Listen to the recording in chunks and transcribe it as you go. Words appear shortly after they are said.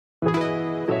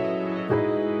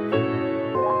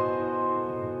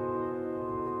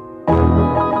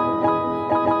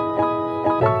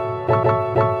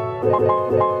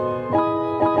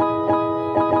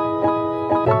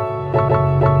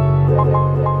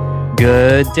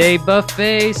Good day,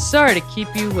 buffet. Sorry to keep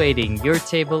you waiting. Your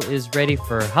table is ready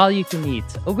for All You Can Eat,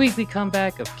 a weekly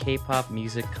comeback of K-pop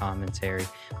music commentary.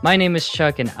 My name is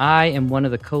Chuck, and I am one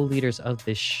of the co-leaders of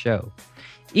this show.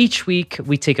 Each week,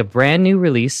 we take a brand new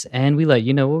release, and we let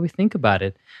you know what we think about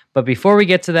it. But before we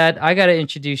get to that, I got to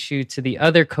introduce you to the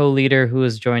other co-leader who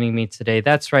is joining me today.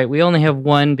 That's right, we only have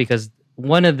one because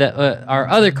one of our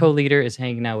other co-leader is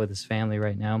hanging out with his family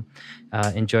right now,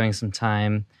 enjoying some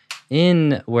time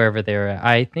in wherever they're at.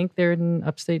 I think they're in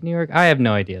upstate New York. I have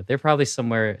no idea. They're probably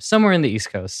somewhere in the East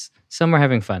Coast, somewhere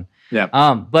having fun. Yeah.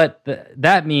 But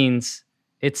that means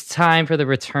it's time for the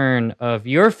return of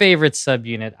your favorite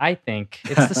subunit. I think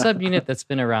it's the subunit that's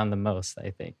been around the most.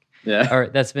 I think. Yeah. Or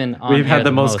that's been on. We've had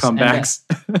the most comebacks.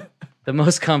 The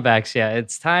most comebacks. Yeah.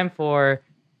 It's time for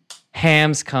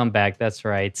Ham's comeback. That's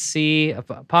right. C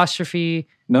apostrophe.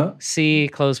 No. C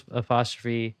close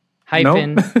apostrophe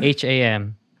hyphen nope.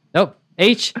 HAM. Nope.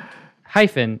 H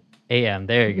hyphen AM.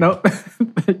 There you go.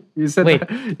 Nope. You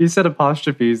said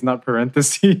apostrophes, not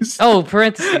parentheses. Oh,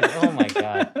 parentheses. Oh my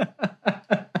god.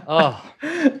 Oh.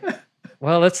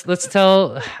 Well, let's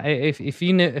tell if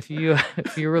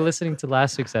you were listening to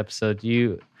last week's episode,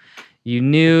 you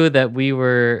knew that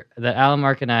Alan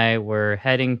Mark and I were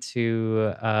heading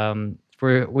to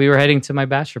we were heading to my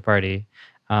bachelor party.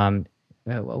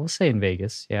 We'll say in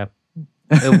Vegas, yeah.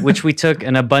 Which we took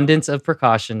an abundance of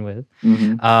precaution with.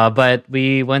 Mm-hmm. But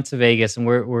we went to Vegas and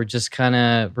we're just kind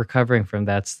of recovering from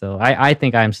that still. I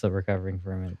think I'm still recovering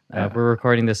from it. We're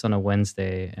recording this on a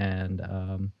Wednesday and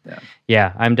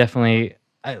I'm definitely...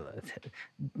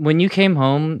 when you came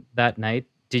home that night,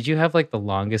 did you have like the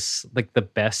longest, like the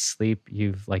best sleep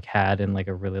you've like had in like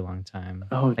a really long time?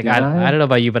 Oh, like I don't know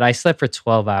about you, but I slept for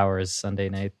 12 hours Sunday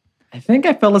night. I think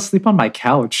I fell asleep on my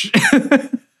couch.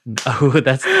 Oh,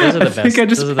 those are the best. I think I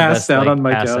just passed out on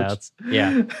my couch. Outs.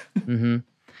 Yeah. Mm-hmm.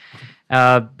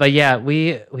 But yeah,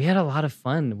 we had a lot of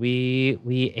fun. We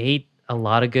ate a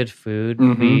lot of good food.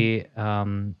 Mm-hmm. We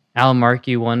Al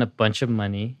Markey won a bunch of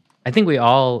money. I think we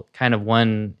all kind of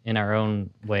won in our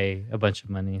own way a bunch of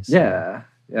money. So.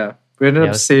 Yeah. We ended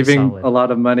up saving a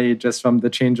lot of money just from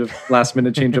the last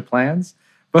minute change of plans.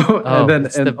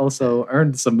 And also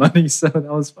earned some money, so that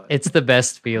was fun. It's the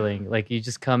best feeling. Like you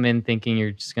just come in thinking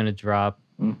you're just gonna drop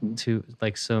to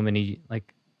like so many,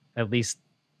 like at least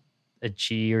a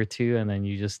G or two, and then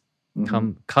you just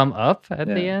come up at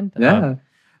the end. Yeah,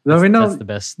 that's the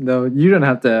best. No, you don't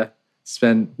have to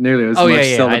spend nearly as much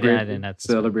celebrating. I didn't have to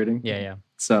celebrating. Yeah.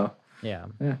 So yeah.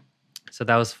 So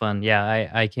that was fun. Yeah,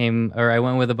 I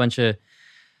went with a bunch of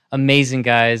amazing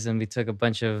guys, and we took a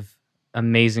bunch of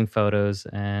amazing photos,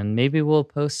 and maybe we'll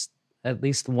post at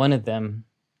least one of them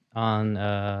on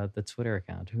the Twitter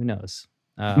account. Who knows?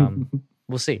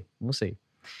 We'll see.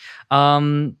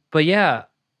 But yeah,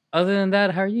 other than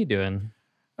that, how are you doing?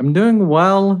 I'm doing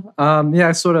well.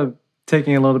 Sort of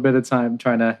taking a little bit of time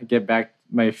trying to get back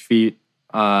my feet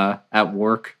at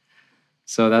work.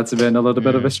 So that's been a little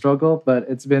bit of a struggle, but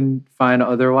it's been fine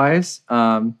otherwise.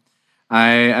 I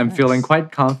am feeling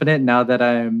quite confident now that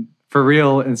I'm for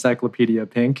real Encyclopedia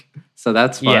Pink. So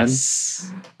that's fun. Yes.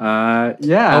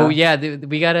 Yeah. Oh yeah. You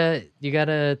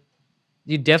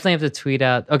definitely have to tweet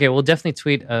out. Okay, we'll definitely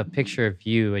tweet a picture of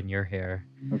you and your hair.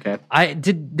 Okay.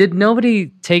 Did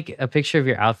nobody take a picture of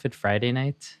your outfit Friday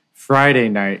night? Friday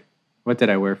night. What did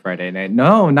I wear Friday night?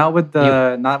 No, not with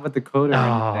the coat or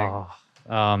anything.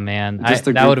 Oh man. That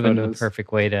would have been the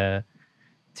perfect way to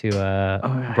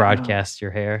broadcast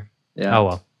your hair. Yeah. Oh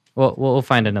well. We'll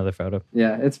find another photo.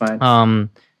 Yeah, it's fine.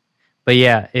 But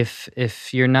yeah,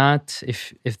 if you're not,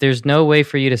 if there's no way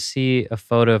for you to see a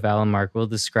photo of Alan Mark, we'll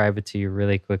describe it to you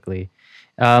really quickly.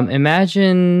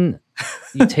 Imagine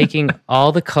you taking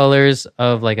all the colors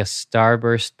of like a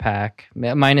Starburst pack,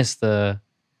 minus the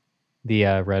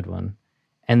red one,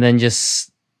 and then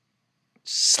just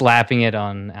slapping it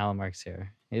on Alan Mark's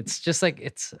hair. It's just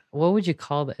like what would you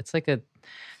call that? It's like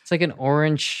an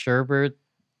orange sherbet.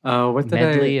 What did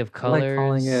medley of colors. I like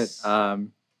calling it?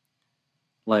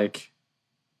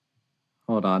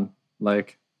 Hold on,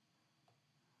 like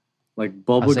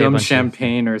bubblegum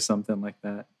champagne or something like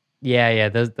that. Yeah,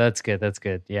 that's good. That's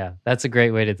good. Yeah, that's a great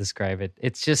way to describe it.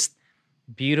 It's just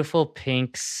beautiful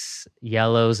pinks,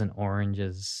 yellows, and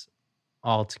oranges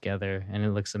all together, and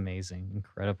it looks amazing,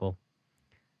 incredible.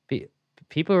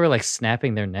 People were like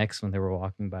snapping their necks when they were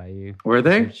walking by you. Were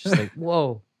they? Just like,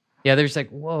 whoa. Yeah, they're just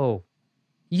like, whoa.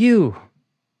 You,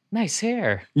 nice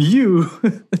hair. You.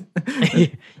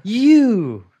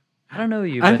 I don't know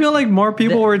you. I feel like more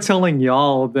people were telling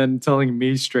y'all than telling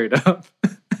me straight up.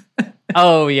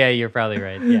 Oh yeah, you're probably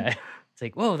right. Yeah, it's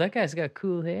like, whoa, that guy's got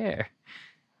cool hair.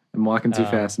 I'm walking too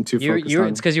fast. I'm too focused on.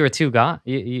 It's because you were too gone.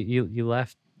 You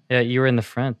left. Yeah, you were in the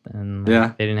front, and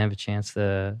Yeah. they didn't have a chance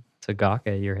to gawk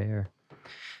at your hair.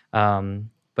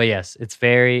 But yes, it's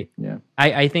very. Yeah.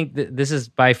 I think this is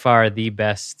by far the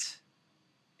best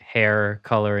hair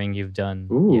coloring you've done.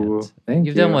 Ooh, yet. thank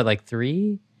you. You've done what, like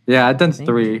 3? Yeah, I've done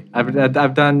 3.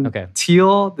 I've done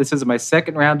teal. This is my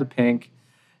second round of pink,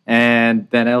 and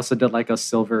then I also did like a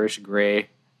silverish gray.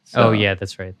 So, oh yeah,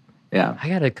 that's right. Yeah, I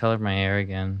gotta color my hair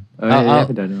again. Oh, yeah, you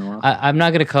haven't done it in a while. I'm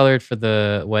not gonna color it for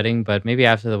the wedding, but maybe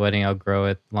after the wedding I'll grow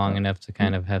it long enough to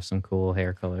kind of have some cool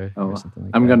hair color or something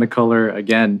like that. I'm gonna color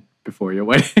again before your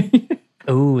wedding.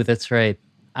 Oh, that's right.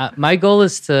 My goal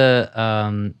is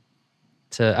to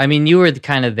I mean, you were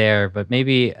kind of there, but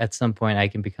maybe at some point I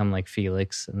can become like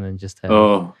Felix and then just have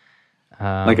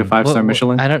like a 5-star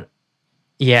Michelin. I don't.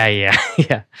 Yeah.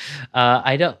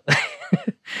 I don't.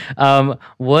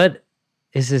 What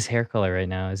is his hair color right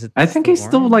now? Is it? I think he's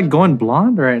still like going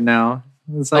blonde right now.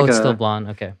 It's like it's still blonde.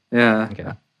 Okay. Yeah. Okay.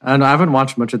 I don't know. I haven't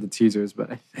watched much of the teasers, but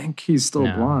I think he's still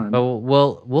blonde. But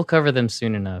we'll cover them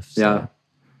soon enough. So yeah.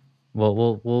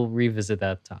 We'll revisit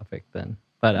that topic then.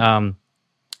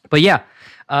 But yeah,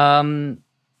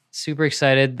 super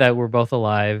excited that we're both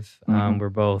alive. We're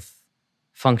both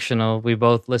functional. We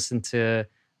both listened to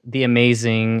the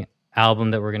amazing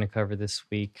album that we're going to cover this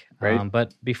week. Right.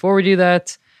 But before we do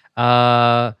that,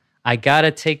 I got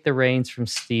to take the reins from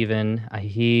Steven.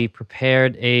 He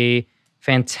prepared a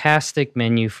fantastic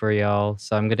menu for y'all.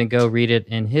 So I'm going to go read it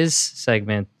in his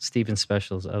segment, Steven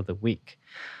Specials of the Week.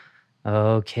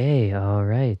 Okay, all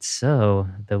right. So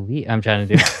I'm trying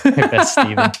to do my best,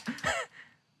 Steven.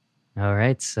 All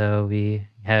right, so we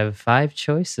have 5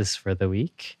 choices for the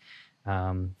week.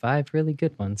 5 really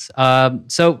good ones.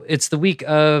 So it's the week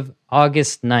of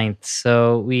August 9th.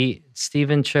 So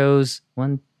Steven chose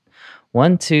 1,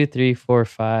 2, 3, 4,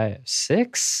 5,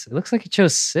 6. It looks like he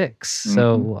chose 6. Mm-hmm.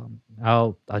 So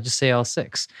I'll just say all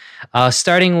 6.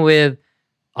 Starting with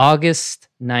August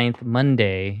 9th,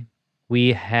 Monday,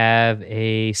 we have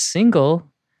a single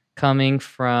coming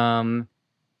from,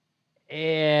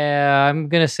 I'm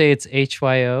going to say it's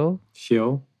HYO.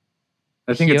 Hyo.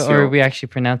 I think it's Hyo. Or are we actually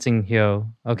pronouncing Hyo?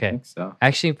 Okay. I think so.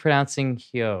 Actually pronouncing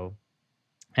Hyo.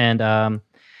 And, and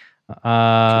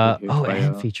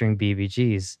featuring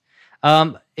BBGs.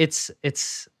 It's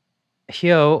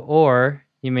Hyo, or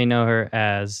you may know her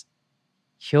as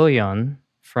Hyoyeon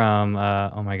from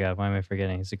oh my god, why am I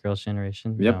forgetting? Is it Girls'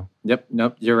 Generation? Yep. No. Yep.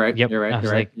 Nope. You're right. Yep. You're right.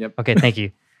 You're right. Yep. Okay, thank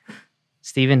you.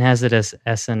 Steven has it as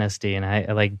SNSD, and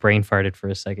I like brain farted for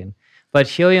a second. But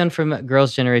Hyoyeon from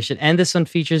Girls' Generation, and this one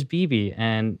features BB,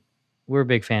 and we're a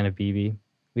big fan of BB.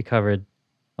 We covered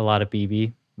a lot of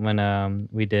BB when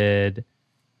we did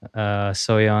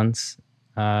Soyeon's.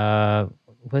 I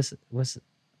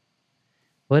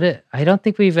don't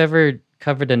think we've ever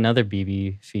covered another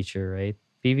BB feature, right?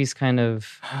 BB's kind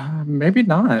of maybe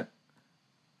not.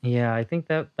 Yeah, I think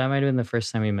that might have been the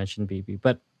first time we mentioned BB,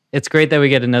 but it's great that we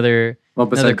get another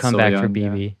comeback for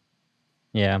BB.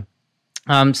 Yeah.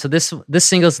 So this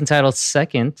single is entitled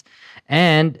Second,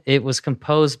 and it was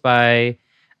composed by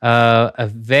a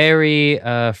very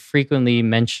frequently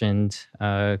mentioned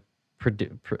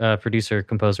producer,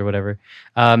 composer, whatever,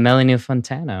 Melanie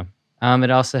Fontana. It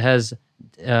also has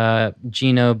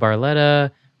Gino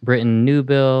Barletta, Britton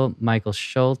Newbill, Michael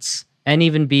Schultz, and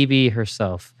even BB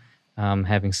herself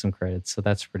having some credits. So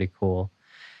that's pretty cool.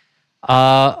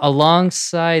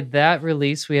 Alongside that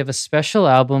release, we have a special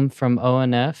album from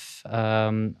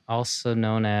ONF, also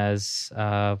known as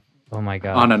oh my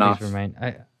god, On and Off.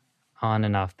 On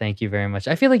and Off. Thank you very much.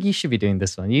 I feel like you should be doing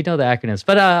this one. You know the acronyms,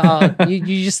 but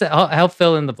you just help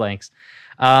fill in the blanks.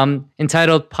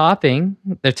 Entitled Popping,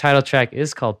 their title track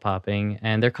is called Popping,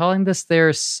 and they're calling this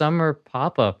their summer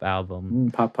pop-up album.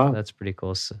 Pop. So that's pretty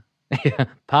cool. So,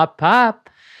 pop.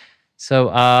 So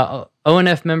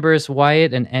ONF members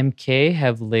Wyatt and MK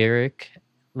have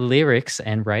lyrics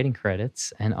and writing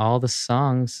credits, and all the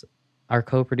songs are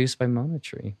co-produced by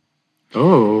Monotree.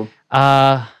 Oh.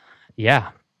 Yeah.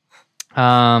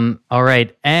 All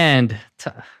right, and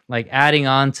like adding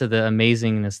on to the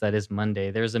amazingness that is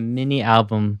Monday, there's a mini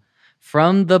album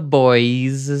from the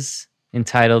boys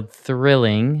entitled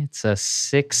Thrilling. It's a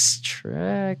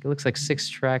 6-track. It looks like 6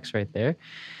 tracks right there.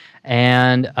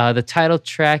 And the title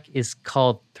track is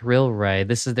called Thrill Ride.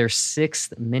 This is their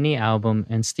 6th mini album,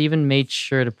 and Steven made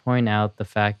sure to point out the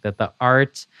fact that the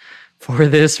art for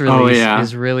this release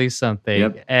is really something.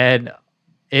 Yep. And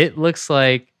it looks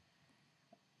like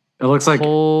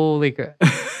holy crap.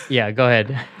 Yeah, go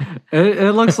ahead.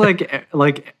 It looks like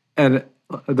and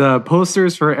the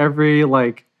posters for every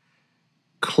like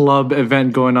club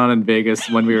event going on in Vegas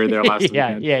when we were there last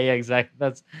weekend. Yeah,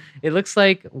 exactly. It looks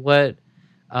like what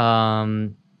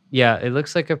it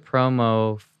looks like a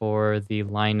promo for the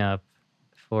lineup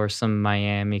for some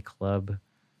Miami club.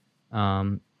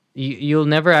 You'll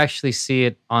never actually see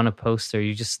it on a poster.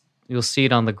 You'll see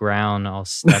it on the ground all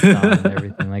stepped on and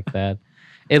everything like that.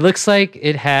 It looks like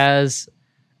it has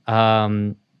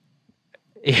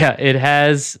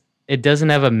it doesn't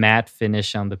have a matte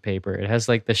finish on the paper. It has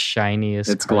like the shiniest.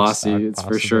 It's glossy. It's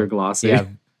possible. For sure glossy. Yeah,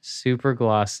 super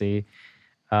glossy.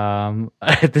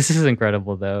 This is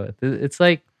incredible though. It's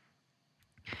like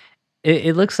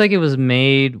it looks like it was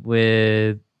made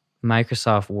with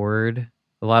Microsoft Word.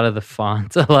 A lot of the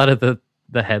fonts, a lot of the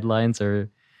headlines are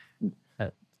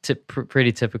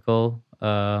pretty typical,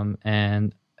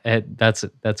 and that's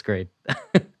great.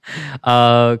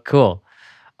 Cool.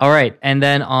 All right, and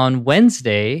then on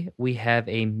Wednesday we have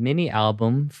a mini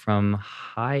album from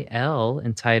High L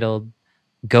entitled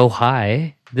 "Go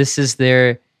High." This is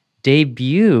their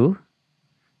debut,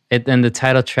 and the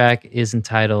title track is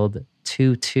entitled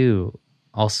 22,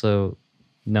 also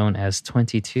known as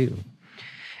 22.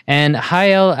 And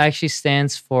High L actually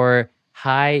stands for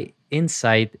High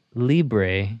Insight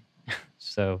Libre.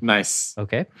 So nice.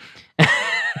 Okay.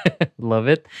 Love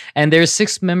it. And there's a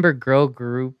 6-member girl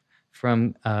group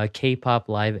from K-pop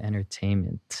Live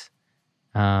Entertainment.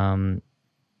 Did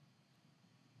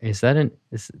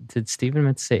Steven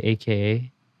meant to say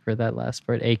AKA for that last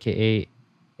part? AKA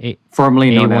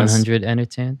formerly known A100 as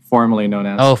Entertainment? Formerly known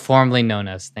as. Oh, formerly known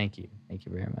as. Thank you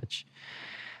very much.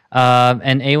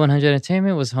 And A100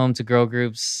 Entertainment was home to girl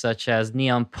groups such as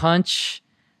Neon Punch,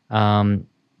 XUM.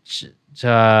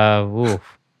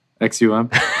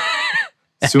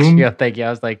 Zoom. Yeah, thank you. I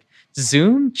was like,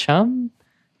 Zoom? Chum?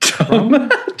 Chum?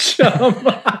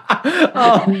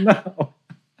 Oh, no.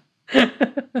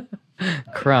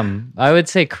 Crumb. I would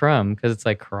say crumb because it's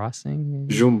like crossing.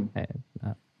 Zoom.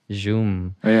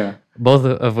 Zoom. Oh, yeah. Both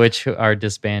of which are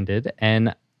disbanded.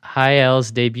 And High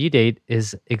L's debut date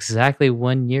is exactly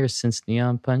 1 year since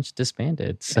Neon Punch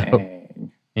disbanded. So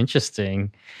Dang.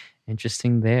 Interesting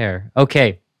there.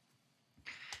 Okay.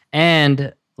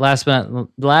 And last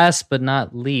but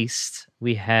not least,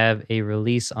 we have a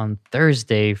release on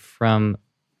Thursday from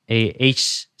a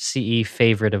HCE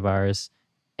favorite of ours,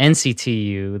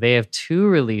 NCTU. They have 2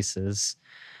 releases.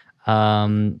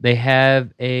 They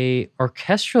have a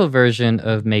orchestral version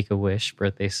of Make a Wish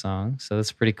birthday song, so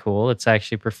that's pretty cool. It's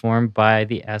actually performed by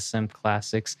the SM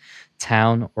Classics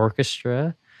Town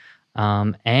Orchestra,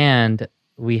 and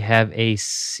we have a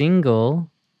single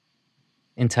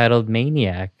entitled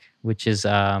Maniac, which is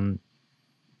I'm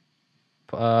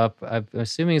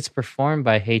assuming it's performed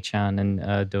by Haechan and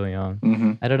Doyoung.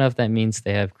 Mm-hmm. I don't know if that means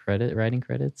they have writing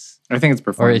credits. I think it's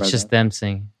performed or it's by just them. them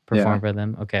singing. Performed by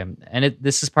them. Okay. And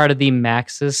this is part of the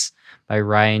Maxis by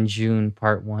Ryan June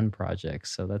Part 1 project.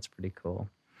 So that's pretty cool.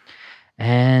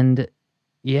 And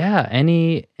yeah,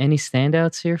 any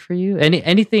standouts here for you?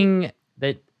 Anything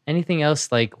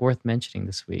else like worth mentioning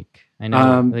this week? I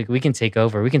know like we can take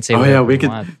over. We can say whatever we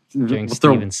want during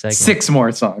Steven's segment. 6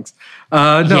 more songs.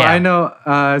 I know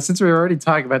since we were already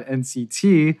talking about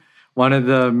NCT, one of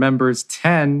the members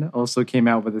 10 also came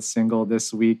out with a single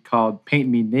this week called Paint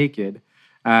Me Naked.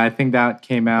 I think that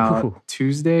came out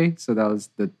Tuesday, so that was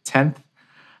the 10th.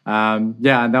 And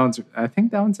I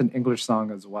think that one's an English song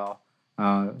as well.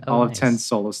 All of 10's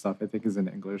solo stuff, I think, is in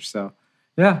English. So,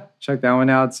 yeah, check that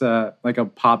one out. It's like a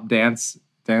pop dance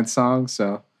song.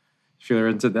 So, if you're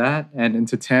into that and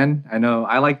into 10, I know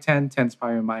I like 10. 10's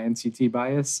probably my NCT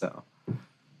bias. So,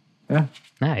 yeah.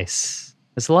 Nice.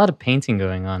 There's a lot of painting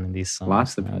going on in these songs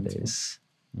lots of nowadays.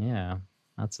 Yeah,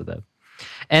 lots of that.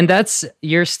 And that's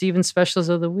your Steven Specials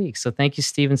of the week. So thank you,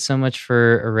 Steven, so much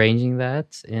for arranging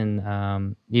that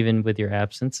in even with your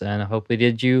absence. And I hope we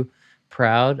did you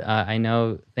proud. I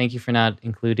know, thank you for not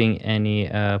including any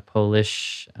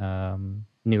Polish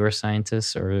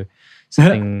neuroscientists or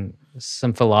something,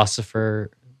 some philosopher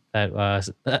that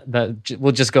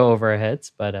will just go over our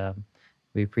heads. But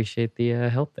we appreciate the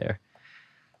help there.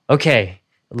 Okay.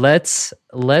 Let's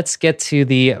get to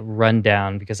the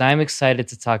rundown because I'm excited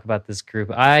to talk about this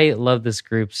group. I love this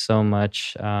group so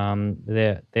much.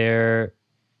 They're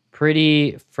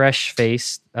pretty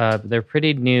fresh-faced. They're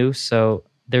pretty new, so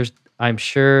I'm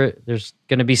sure there's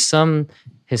going to be some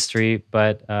history,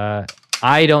 but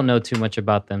I don't know too much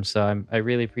about them. So I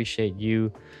really appreciate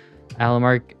you,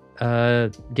 Alamark,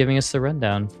 giving us the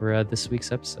rundown for this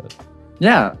week's episode.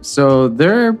 Yeah, so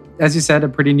they're, as you said, a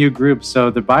pretty new group.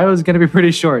 So the bio is going to be pretty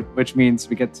short, which means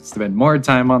we get to spend more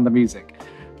time on the music,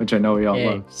 which I know we all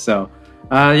love. So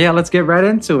Yeah, let's get right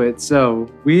into it.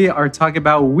 So we are talking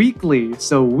about Weeekly.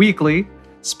 So Weeekly,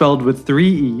 spelled with 3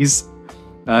 E's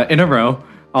in a row,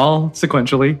 all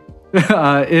sequentially,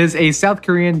 is a South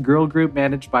Korean girl group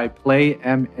managed by Play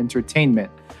M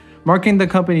Entertainment, marking the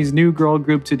company's new girl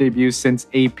group to debut since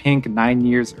A Pink 9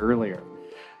 years earlier.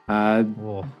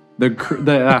 Whoa. The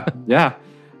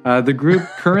group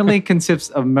currently consists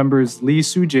of members Lee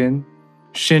Soo-jin,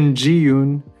 Shin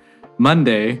Ji-yoon,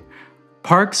 Monday,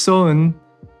 Park So-eun,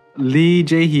 Lee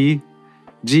Jae-hee,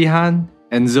 Jihan,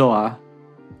 and Zoa.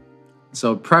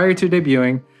 So prior to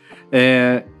debuting,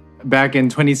 back in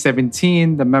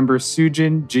 2017, the members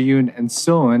Soo-jin, Ji-yoon, and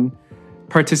So-eun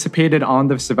participated on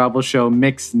the survival show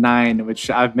Mix 9, which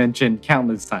I've mentioned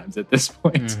countless times at this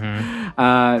point.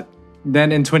 Mm-hmm.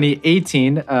 Then in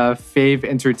 2018, Fave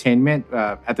Entertainment,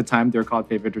 at the time they were called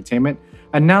Fave Entertainment,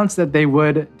 announced that they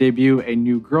would debut a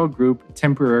new girl group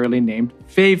temporarily named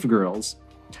Fave Girls.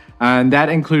 And that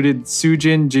included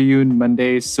Soo-jin, Ji-yoon,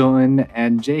 Monday, So-eun,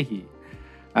 and Jae-hee.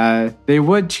 They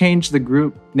would change the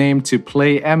group name to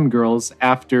Play M Girls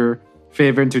after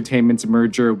Fave Entertainment's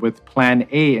merger with Plan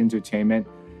A Entertainment,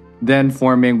 then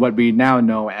forming what we now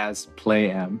know as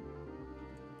Play M.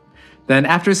 Then,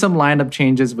 after some lineup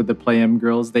changes with the Play M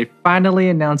Girls, they finally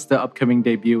announced the upcoming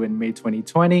debut in May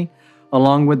 2020,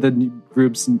 along with the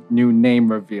group's new name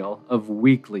reveal of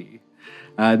Weeekly.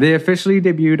 They officially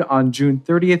debuted on June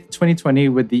 30th, 2020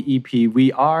 with the EP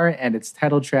We Are and its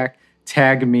title track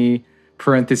Tag Me,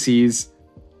 parentheses,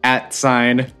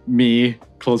 @me,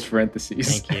 close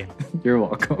parentheses. Thank you. You're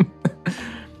welcome.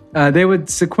 They would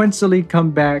sequentially come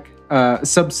back,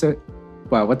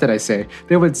 wow, what did I say?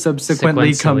 They would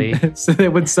subsequently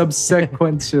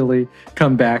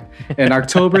come back in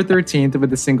October 13th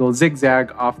with the single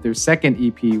Zigzag off their second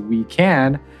EP, We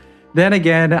Can. Then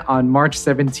again on March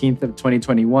 17th of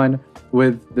 2021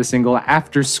 with the single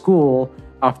After School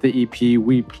off the EP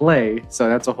We Play. So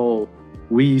that's a whole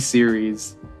We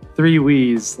series. 3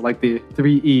 We's, like the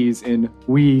 3 E's in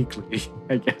Weekly,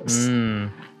 I guess.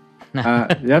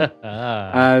 Yep.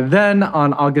 Then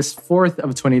on August 4th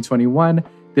of 2021,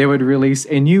 they would release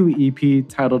a new EP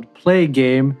titled Play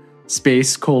Game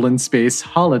Space: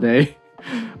 Holiday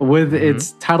with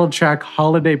its title track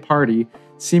Holiday Party,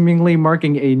 seemingly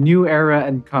marking a new era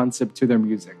and concept to their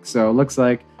music. So it looks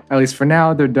like, at least for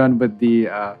now, they're done with the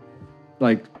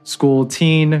like school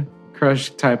teen crush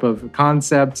type of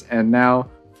concept and now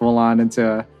full on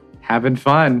into having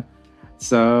fun.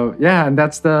 So yeah, and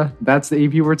that's the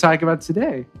EP we're talking about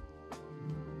today.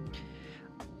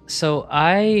 So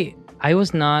I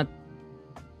was not,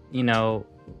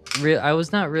 I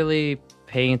was not really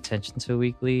paying attention to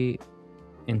Weeekly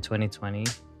in 2020.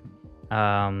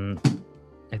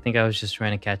 I think I was just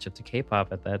trying to catch up to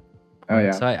K-pop at that. Oh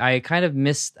yeah. So I kind of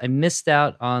missed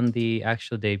out on the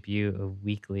actual debut of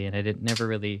Weeekly, and I never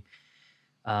really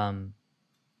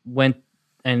went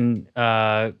and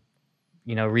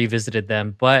revisited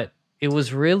them. But it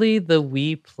was really the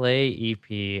We Play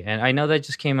EP, and I know that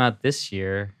just came out this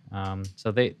year.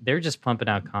 So they're just pumping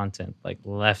out content like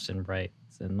left and right,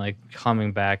 and like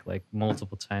coming back like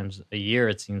multiple times a year,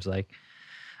 it seems like.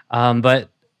 But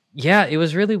yeah, it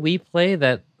was really We Play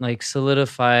that like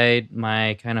solidified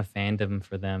my kind of fandom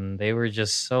for them. They were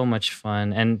just so much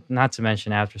fun, and not to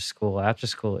mention After School. After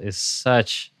School is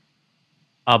such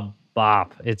a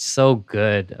bop. It's so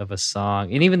good of a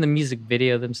song, and even the music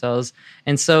video themselves.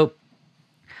 And so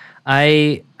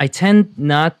I tend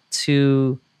not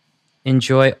to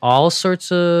enjoy all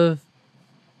sorts of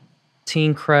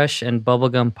teen crush and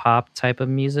bubblegum pop type of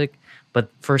music, but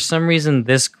for some reason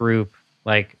this group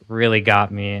like really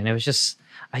got me, and it was just,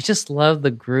 I just love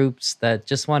the groups that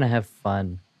just want to have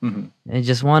fun and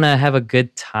just want to have a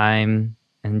good time,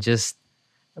 and just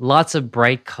lots of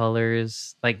bright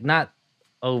colors, like not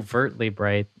overtly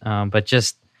bright, but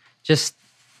just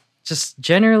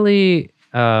generally,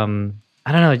 I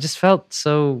don't know, it just felt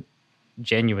so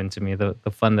genuine to me, the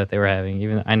fun that they were having.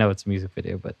 Even I know it's a music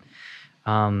video, but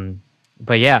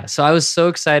yeah, so I was so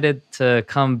excited to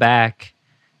come back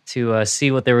to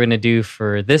see what they were going to do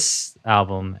for this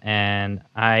album. And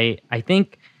I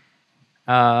think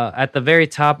at the very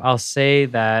top, I'll say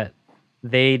that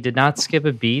they did not skip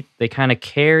a beat. They kind of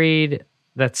carried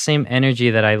that same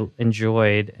energy that I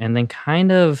enjoyed, and then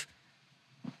kind of,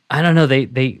 I don't know,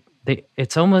 they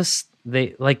it's almost,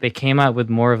 they came out with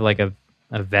more of like a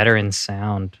veteran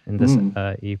sound in this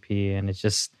EP, and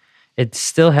it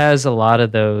still has a lot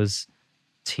of those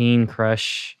teen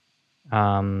crush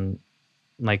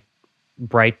like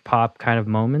bright pop kind of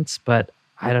moments, but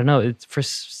I don't know,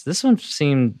 this one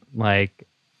seemed like,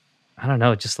 I don't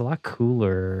know, just a lot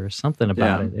cooler or something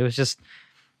about it. It was just,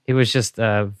 it was just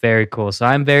very cool. So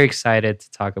I'm very excited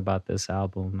to talk about this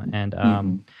album. And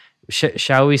Mhm.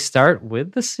 shall we start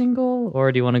with the single,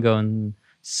 or do you want to go in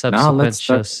No, let's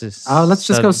subsequent start. Let's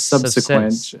just go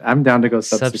subsequent. I'm down to go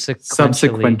subsequentially?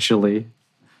 subsequentially.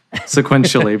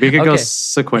 Sequentially. We could go Okay.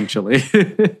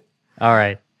 sequentially. All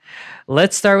right.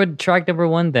 Let's start with track number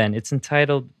one then. It's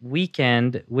entitled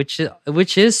Weekend, which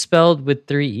is spelled with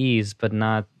three E's, but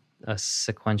not a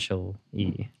sequential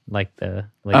E like Oh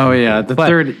the yeah, EP. the But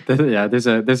third. Yeah,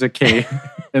 there's a K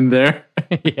in there.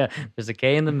 yeah, there's a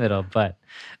K in the middle. But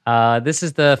this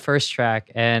is the first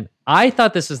track, and I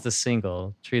thought this was the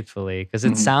single, truthfully, because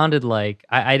it Mhm. sounded like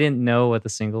I didn't know what the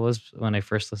single was when I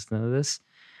first listened to this.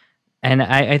 And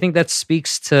I think that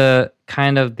speaks to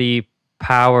kind of the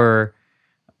power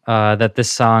that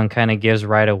this song kind of gives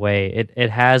right away. It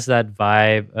has that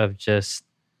vibe of just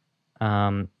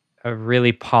um, a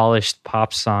really polished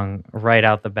pop song right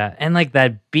out the bat, and like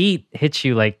that beat hits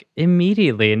you like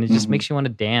immediately, and it just Mhm. makes you want to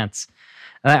dance.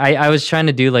 And I was trying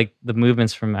to do like the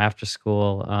movements from After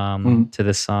School Mhm. to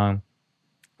this song,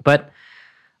 but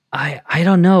I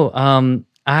don't know.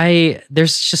 I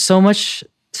There's just so much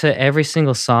to every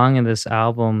single song in this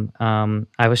album.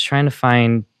 I was trying to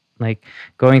find like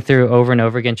going through over and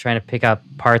over again, trying to pick out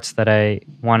parts that I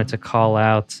wanted to call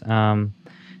out.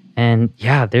 And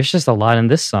yeah, there's just a lot in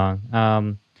this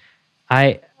song.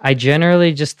 I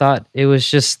generally just thought it was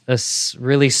just a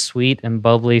really sweet and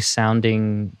bubbly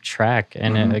sounding track,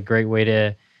 and a Mhm. great way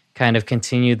to kind of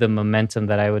continue the momentum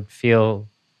that I would feel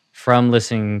from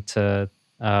listening to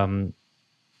um,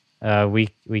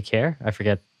 we care. I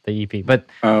forget the EP, but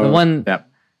the Oh one yeah.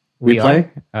 We we are play.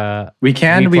 We we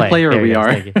can. We play. play, or There we you go.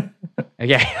 are. Thank you.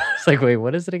 Okay, it's like wait,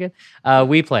 what is it again?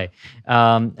 We play.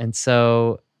 And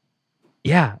so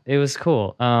yeah, it was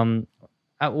cool.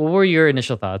 What were your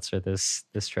initial thoughts for this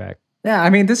track? Yeah, I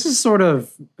mean, this is sort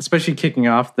of, especially kicking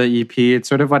off the EP. It's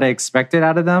sort of what I expected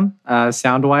out of them,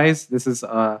 sound wise. This is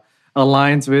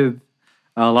aligns with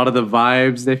a lot of the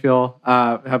vibes they feel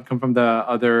have come from the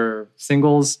other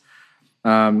singles.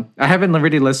 I haven't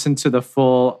really listened to the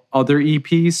full other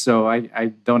EP, so I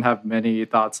don't have many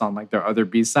thoughts on like their other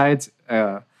B sides.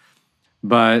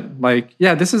 But like,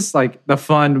 yeah, this is like the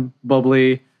fun,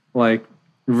 bubbly, like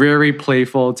very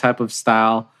playful type of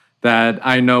style that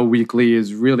I know Weekly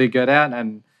is really good at,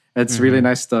 and it's really Mm-hmm.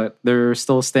 nice that they're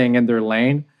still staying in their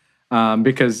lane,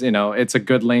 because it's a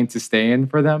good lane to stay in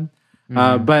for them.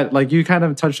 Mm-hmm. But like you kind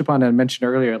of touched upon and mentioned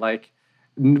earlier, like,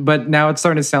 but now it's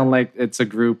starting to sound like it's a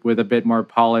group with a bit more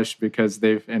polish because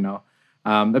they've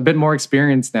a bit more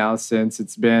experience now since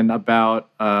it's been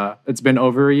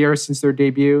over a year since their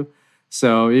debut.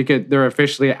 So they're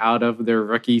officially out of their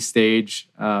rookie stage,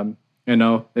 with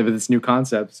this new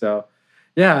concept. So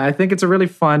yeah, I think it's a really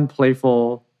fun,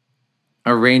 playful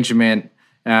arrangement.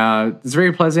 It's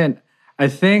very pleasant. I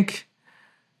think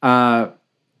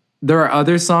there are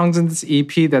other songs in this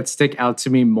EP that stick out to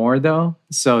me more though.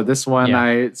 So this one Yeah.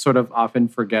 I sort of often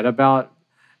forget about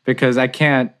because I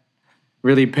can't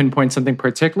really pinpoint something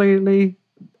particularly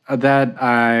that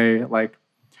I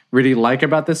really like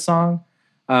about this song.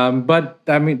 But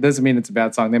doesn't mean it's a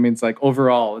bad song. That means like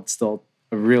overall it's still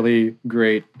a really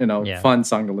great, Yeah. fun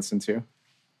song to listen to.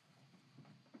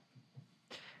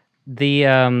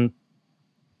 The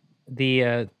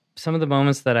some of the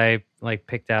moments that I like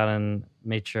picked out and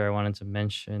made sure I wanted to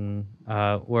mention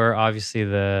were obviously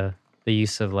the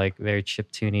use of like very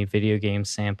chiptune video game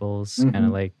samples, kind of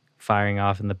Hmm. like firing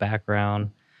off in the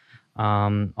background.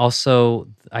 Also,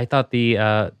 I thought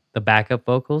the backup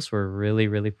vocals were really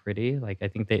really pretty. Like I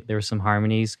think there were some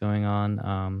harmonies going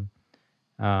on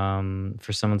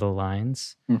for some of the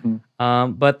lines. Hmm.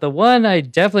 But the one I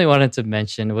definitely wanted to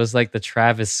mention was like the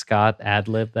Travis Scott ad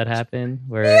lib that happened,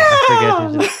 where I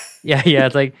forget who just yeah,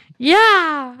 it's like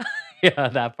yeah, yeah,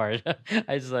 that part.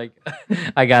 I just like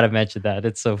I gotta mention that.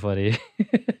 It's so funny.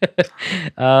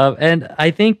 And I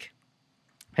think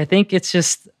it's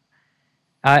just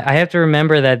I have to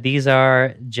remember that these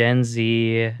are Gen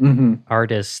Z Hmm.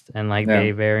 artists, and like Yeah.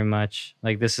 they very much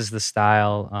like this is the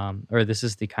style, or this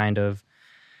is the kind of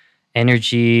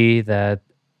energy that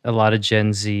a lot of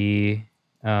Gen Z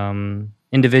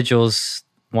individuals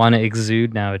want to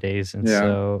exude nowadays, and Yeah.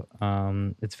 so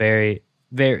it's very,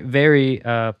 very, very,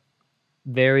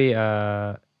 very.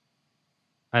 I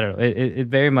don't know. It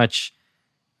very much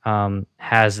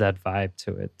has that vibe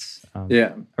to it,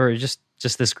 Yeah. or just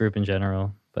this group in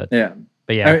general. Yeah.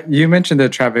 But yeah, You mentioned the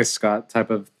Travis Scott type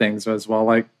of things as well.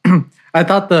 Like, I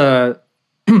thought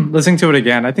listening to it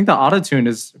again, I think the autotune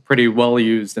is pretty well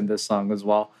used in this song as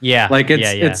well. yeah, Like, yeah,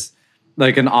 yeah. it's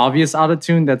like an obvious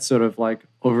autotune that's sort of like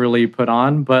overly put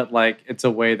on, but like it's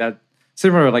a way that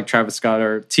similar to like Travis Scott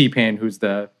or T-Pain, who's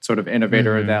the sort of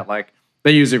innovator of that. Like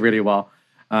they use it really well.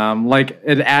 Like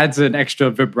it adds an extra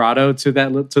vibrato to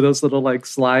those little like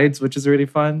slides, which is really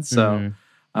fun. So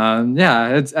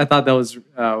yeah, I thought that was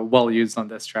well used on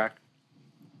this track.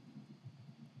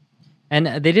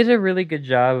 And they did a really good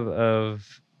job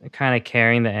of kind of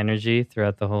carrying the energy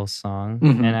throughout the whole song.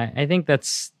 Mhm. And I think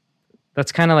that's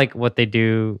kind of like what they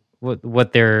do,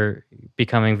 what they're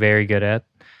becoming very good at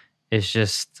is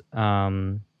just,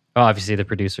 well, obviously the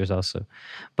producers also,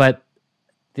 but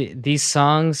these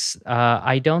songs,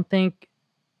 I don't think,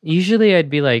 usually I'd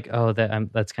be like, oh,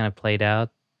 that's kind of played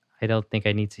out. I don't think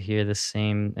I need to hear the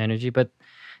same energy, but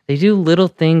they do little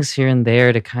things here and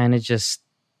there to kind of just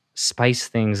spice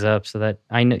things up so that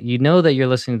I know that you're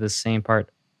listening to the same part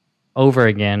over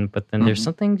again, but then there's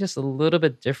something just a little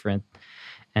bit different.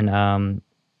 And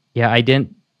yeah,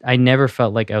 I never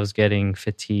felt like I was getting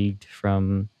fatigued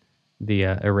from the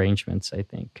arrangements, I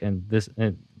think. And this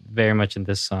very much in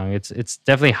this song. It's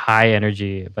definitely high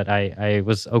energy, but I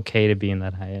was okay to be in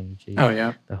that high energy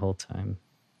the whole time.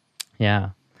 Yeah.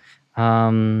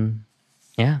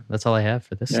 Yeah, that's all I have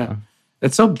for this song.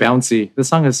 It's so bouncy. This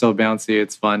song is so bouncy.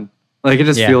 It's fun. Like it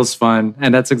just feels fun,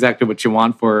 and that's exactly what you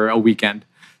want for a weekend.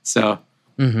 So,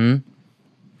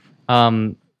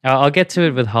 I'll get to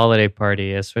it with Holiday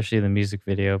Party, especially the music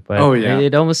video. But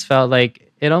it almost felt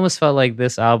like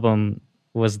this album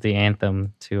was the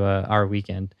anthem to our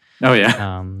weekend. Oh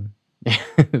yeah.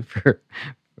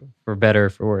 For better or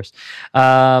for worse.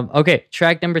 Okay,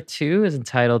 track number 2 is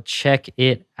entitled "Check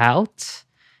It Out."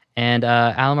 And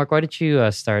Alan Mark, why don't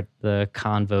you start the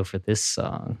convo for this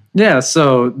song? Yeah,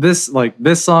 so this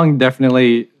song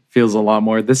definitely feels a lot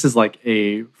more. This is like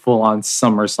a full-on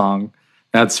summer song,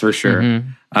 that's for sure.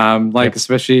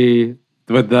 Especially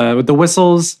with the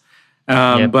whistles,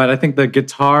 but I think the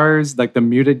guitars, like the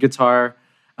muted guitar,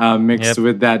 mixed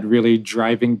with that really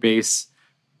driving bass,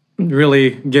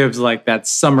 really gives like that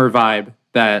summer vibe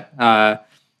that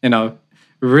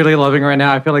really loving right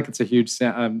now. I feel like it's a huge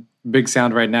big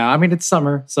sound right now. I mean, it's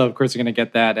summer, so of course you're gonna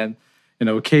get that. And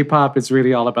K-pop is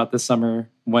really all about the summer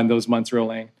when those months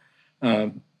rolling.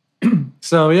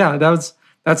 So yeah, that's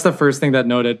the first thing that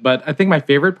noted. But I think my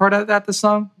favorite part of the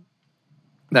song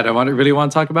that I really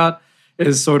want to talk about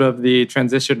is sort of the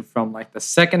transition from like the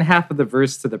second half of the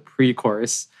verse to the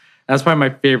pre-chorus. That's probably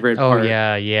my favorite part. Oh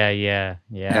yeah.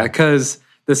 Because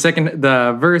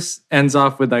the verse ends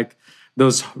off with like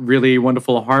those really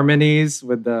wonderful harmonies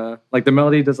with the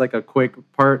melody does like a quick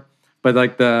part, but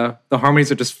like the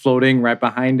harmonies are just floating right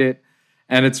behind it,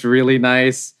 and it's really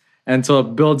nice until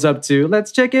it builds up to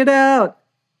 "Let's check it out."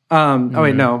 Oh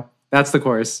wait, no, that's the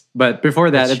chorus. But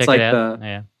before that, it's like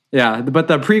but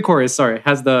the pre-chorus,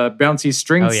 has the bouncy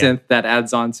string synth that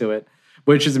adds onto it,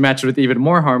 which is matched with even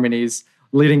more harmonies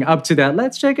leading up to that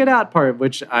 "Let's check it out" part,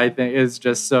 which I think is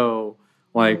just so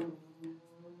like.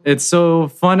 It's so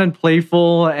fun and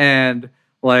playful, and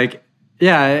like,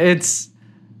 it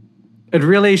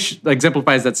really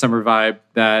exemplifies that summer vibe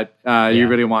that you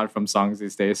really want from songs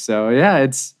these days. So yeah,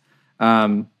 it's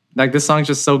like this song's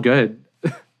just so good.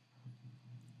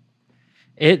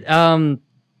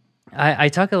 I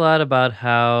talk a lot about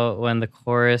how when the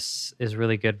chorus is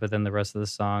really good, but then the rest of the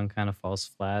song kind of falls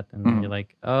flat, and you're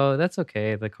like, oh, that's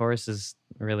okay. The chorus is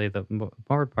really the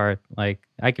important part. Like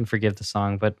I can forgive the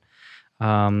song, but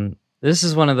this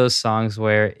is one of those songs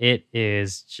where it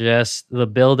is just the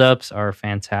build-ups are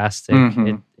fantastic.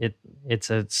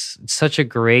 It's such a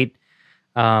great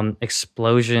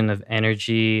explosion of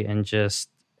energy and just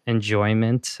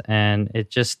enjoyment, and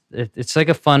it's like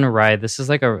a fun ride. This is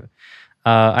like a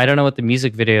I don't know what the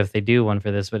music video if they do one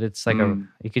for this, but it's like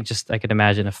I could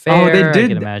imagine a fair. Oh, they did. I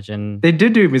could imagine they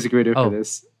did do a music video for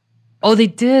this. Oh, they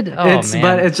did. Oh, man.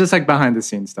 But it's just like behind the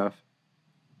scenes stuff.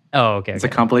 Oh, okay. It's a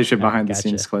compilation behind the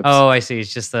scenes clips. Oh, I see.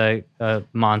 It's just a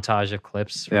montage of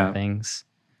clips from things.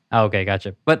 Oh, okay,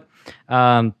 gotcha. But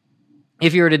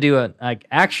if you were to do a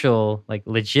actual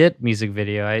legit music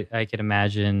video, I could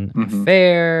imagine a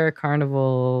fair,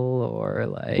 carnival, or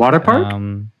like water park.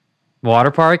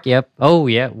 Water park. Yep. Oh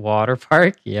yeah, water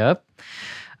park. Yep.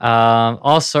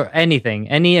 Also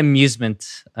any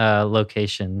amusement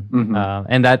location,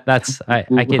 and that's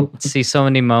I could see so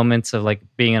many moments of like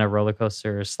being in a roller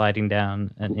coaster or sliding down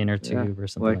an inner tube or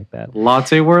something like that.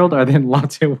 Latte World? Are they in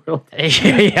Latte World?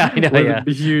 Yeah, I know. With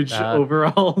the huge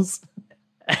overalls,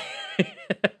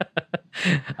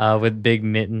 with big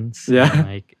mittens. Yeah,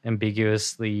 like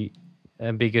ambiguous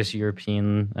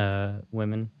European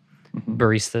women,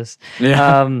 baristas.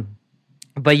 Yeah.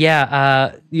 But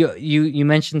yeah, you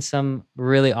mentioned some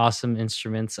really awesome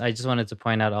instruments. I just wanted to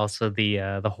point out also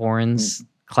the horns,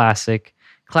 classic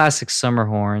classic summer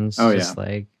horns, Oh, just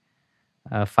like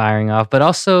firing off. But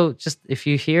also, just if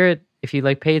you hear it, if you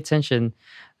like pay attention,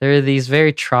 there are these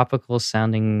very tropical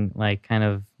sounding, like kind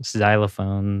of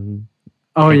xylophone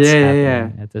Oh hits yeah, yeah, yeah.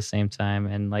 happening at the same time,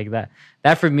 and like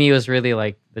that for me was really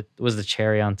like was the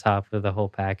cherry on top of the whole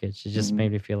package. It just Mhm.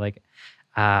 made me feel like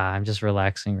I'm just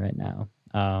relaxing right now.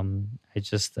 I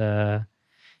just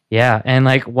yeah, and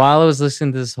like while I was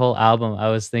listening to this whole album, I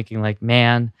was thinking like,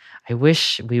 man, I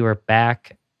wish we were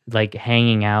back like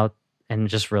hanging out and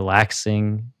just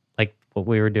relaxing like what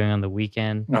we were doing on the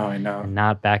weekend Oh, I know. and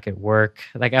not back at work.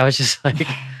 Like I was just like,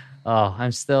 oh,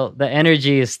 I'm still the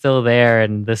energy is still there,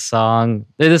 and this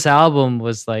album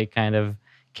was like kind of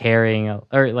carrying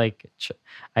or like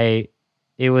I,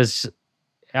 it was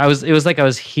it was like I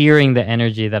was hearing the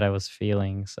energy that I was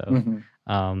feeling. So, Mhm.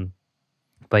 um,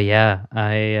 but yeah,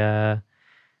 I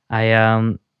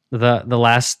the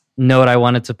last note I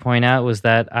wanted to point out was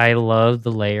that I love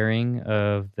the layering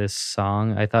of this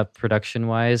song. I thought production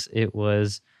wise, there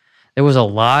was a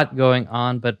lot going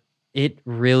on, but it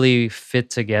really fit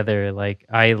together. Like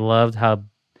I loved how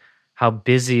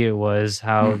busy it was,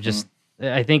 how Mhm. just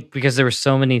I think because there were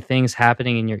so many things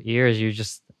happening in your ears, you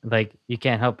just like you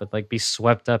can't help but like be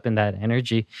swept up in that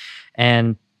energy.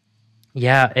 And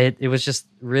yeah, it was just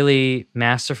really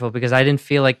masterful because I didn't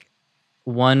feel like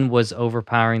one was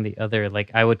overpowering the other. Like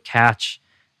I would catch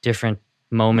different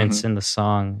moments Mhm. in the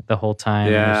song the whole time,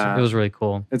 and it Yeah, was really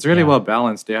cool. it's really Yeah. well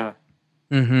balanced. Yeah.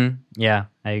 Yeah,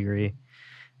 I agree.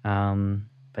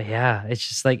 But yeah, it's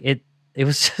just like it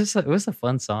was just it was a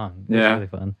fun song. It was Yeah. really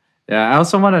fun. Yeah, I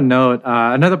also want to note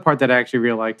another part that I actually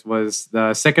really liked was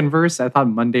the second verse. I thought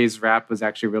Monday's rap was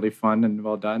actually really fun and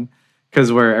well done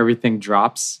because where everything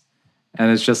drops and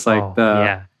it's just like Oh,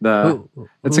 yeah. the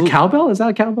it's a Who cowbell. Is that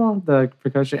a cowbell? The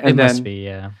percussion, it and must then be,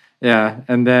 yeah. yeah,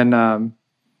 and then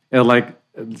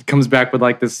it comes back with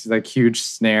like this like huge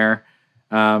snare,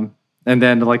 and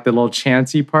then like the little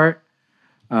chanty part,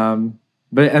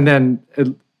 but and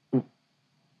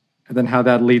then how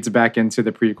that leads back into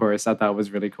the pre-chorus, I thought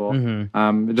was really cool.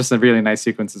 Mhm. Just a really nice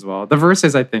sequence as well. The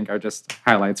verses, I think, are just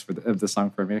highlights of the song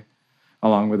for me,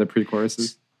 along with the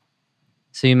pre-choruses.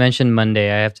 So you mentioned Monday.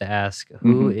 I have to ask,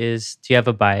 Mhm. do you have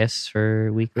a bias for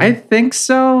I Weekly? think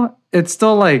so. It's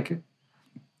still like,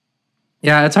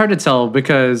 yeah, it's hard to tell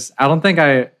because I don't think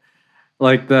I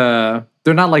like they're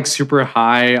not like super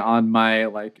high on my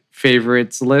like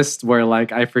favorites list where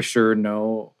like I for sure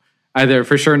know either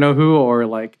for sure know who or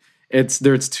like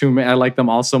there's too many. I like them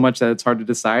all so much that it's hard to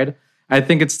decide. I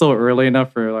think it's still early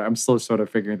enough for like I'm still sort of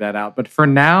figuring that out. But for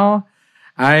now,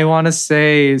 I want to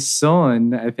say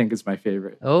Son. I think is my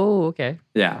favorite. Oh, okay.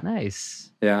 Yeah,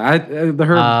 Nice. yeah. I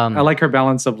Um, like her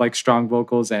balance of like strong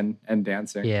vocals and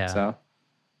dancing. yeah. So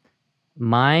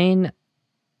Mine,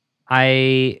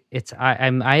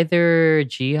 I'm either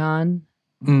Jihan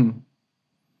mm,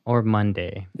 or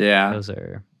Monday. yeah, Those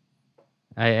are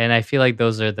and I feel like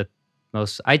those are the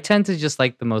most I tend to just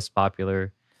like the most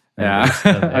popular yeah. members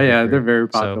of Oh every yeah, they're group. very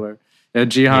So, popular. Yeah, yeah,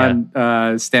 Jihan,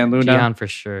 Jihan for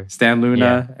sure. Stan Yeah.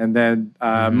 Luna, and then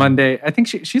Mhm. Monday. I think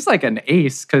she's like an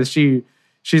ace because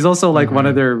she's also like one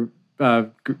of Mhm.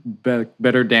 their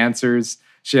better dancers.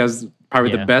 She has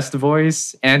probably the Yeah. best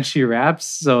voice, and she raps.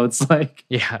 So it's like,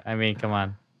 Yeah, I mean, come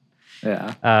on.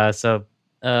 yeah, So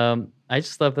I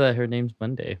just love that her name's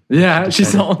Monday. yeah.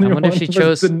 She's the only I wonder if one she with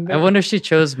chose the I wonder if she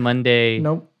chose Monday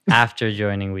nope. after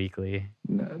joining Weekly.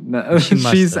 No, She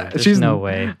must have. There's no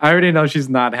way. I already know she's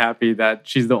not happy that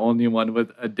she's the only one with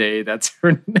a day that's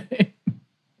her name.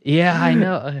 Yeah, I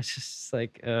know. It's just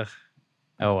like oh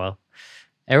well.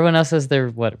 Everyone else has their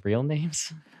what real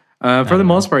names? I For the don't know.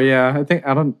 most part, yeah. I think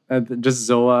I don't just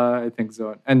Zoa. I think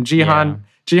Zoa and Yeah. Jihan.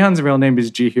 Jihan's real name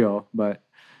is Jihyo, but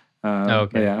Oh, but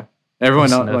okay. yeah, everyone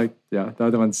Close else enough. like yeah, the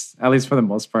other ones at least for the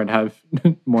most part have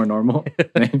more normal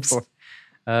names.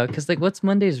 Because like, what's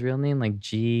Monday's real name? Like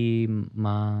G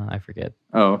Ma, I forget.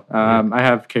 Oh, I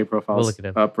have K We'll profiles look it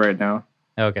up. up right now.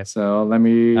 Okay. So let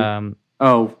me. Um,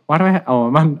 Oh, why do I? Oh,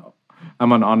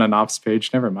 I'm on and offs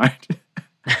page. Never mind.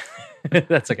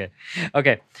 that's okay.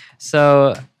 Okay.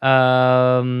 So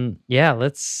yeah,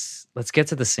 let's get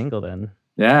to the single then,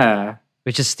 Yeah.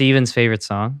 which is Steven's favorite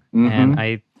song, Mhm. and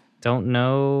I don't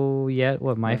know yet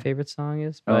what my Yeah. favorite song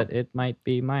is, Oh. but it might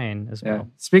be mine as Yeah. well.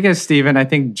 Speaking of Steven, I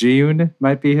think June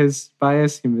might be his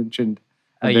bias. He mentioned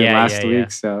a bit Yeah, last yeah, week. yeah.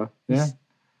 So yeah.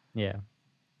 Yeah.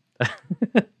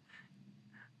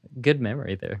 Good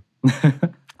memory there.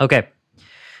 Okay.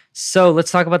 So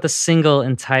let's talk about the single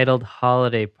entitled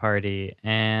Holiday Party.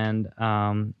 And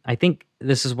I think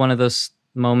this is one of those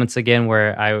moments again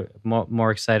where I'm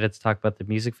more excited to talk about the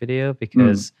music video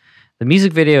because the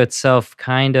music video itself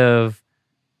kind of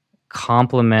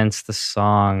complements the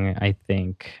song, I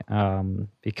think,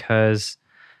 because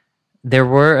there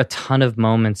were a ton of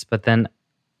moments, but then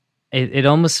it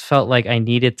almost felt like I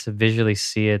needed to visually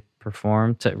see it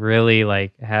perform to really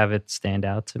like have it stand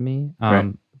out to me.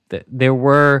 Right. There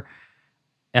were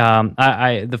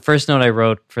I the first note I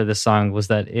wrote for this song was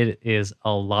that it is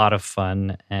a lot of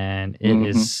fun, and it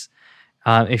is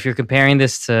if you're comparing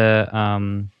this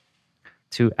to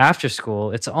After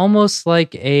School, it's almost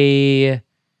like a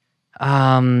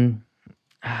well,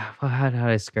 how do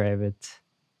I describe it?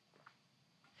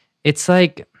 It's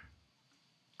like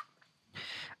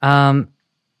um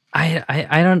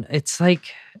I don't, it's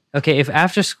like, okay, if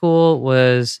After School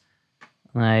was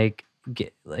like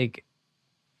get like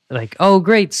oh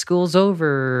great, school's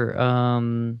over,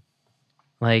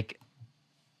 like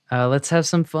let's have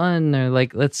some fun, or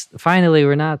like let's finally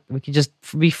we can just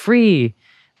be free.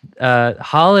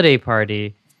 Holiday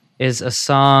Party is a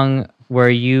song where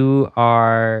you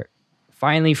are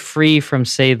finally free from,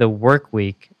 say, the work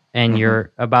week, and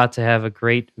you're about to have a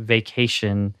great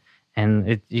vacation,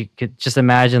 and you could just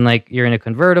imagine like you're in a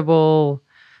convertible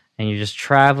and you're just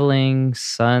traveling,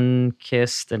 sun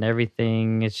kissed and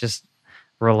everything. It's just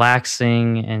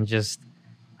relaxing, and just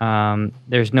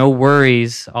there's no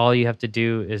worries. All you have to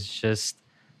do is just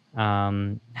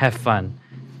have fun,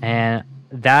 and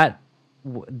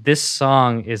this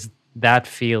song is that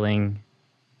feeling.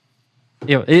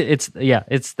 It's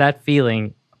that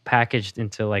feeling packaged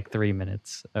into like 3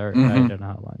 minutes, or I don't know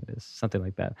how long it is, something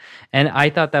like that. And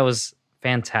I thought that was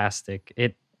fantastic.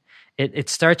 It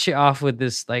starts you off with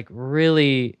this like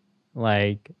really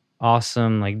like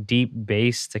awesome like deep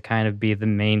bass to kind of be the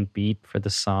main beat for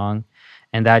the song,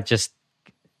 and that just,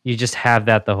 you just have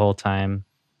that the whole time.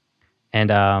 And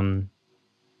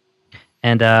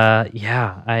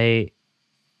yeah,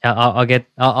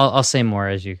 I'll say more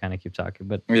as you kind of keep talking.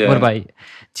 But what about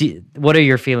what are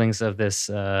your feelings of this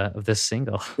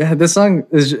single? Yeah, this song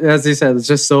is, as you said, it's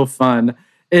just so fun.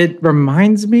 It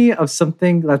reminds me of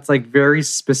something that's like very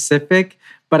specific,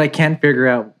 but I can't figure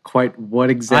out quite what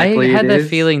exactly I had it that is.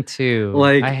 feeling too.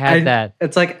 Like I had that.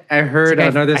 It's like I heard It's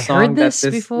like another I song heard this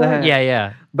that before. that,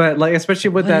 Yeah. but like especially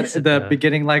with What that is it, the though?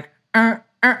 beginning, like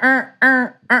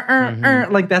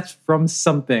like that's from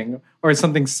something or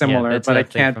something similar, that's but I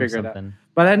definitely can't from figure it out. something.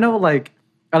 But I know, like,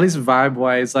 at least vibe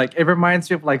wise, like it reminds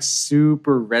me of like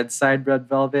super Red Side Red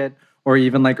Velvet, or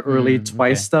even like early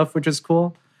Twice Okay. stuff, which is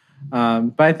cool.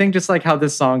 But I think just like how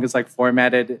this song is like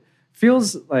formatted,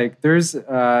 feels like there's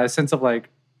a sense of like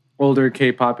older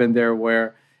K-pop in there,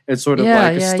 where it's sort of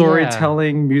like a Yeah.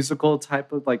 storytelling musical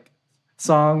type of like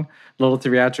song, a little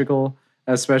theatrical,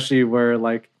 especially where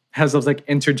like has those like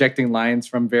interjecting lines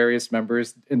from various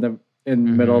members in the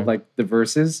middle of like the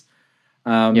verses.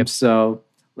 Yep. So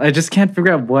I just can't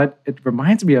figure out what it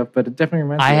reminds me of, but it definitely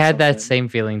reminds I me of had that something. same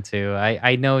feeling too.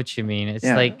 I know what you mean. It's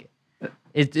Yeah. like,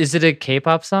 is it a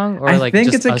K-pop song, or I like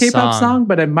think just it's a K-pop song,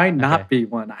 but it might not Okay. be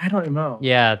one. I don't know.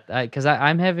 Yeah, because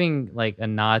I'm having like a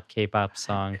not K-pop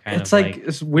song kind It's of like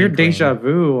it's weird inkling. deja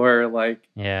vu, or like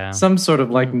Yeah. some sort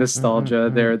of like nostalgia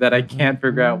there that I can't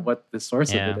figure out what the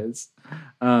source of it is.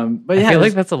 But yeah, I feel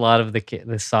like that's a lot of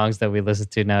the songs that we listen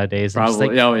to nowadays. I'm just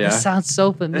probably. like, Oh yeah, this sounds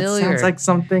so it familiar. sounds like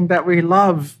something that we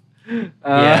love.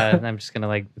 Yeah, and I'm just gonna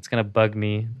like, it's gonna bug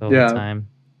me the whole time.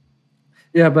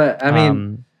 Yeah, but I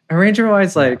mean, arrangement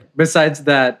wise, like besides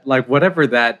that, like whatever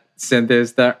that synth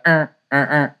is, the like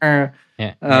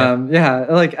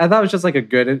I thought it was just like a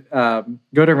good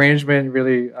arrangement,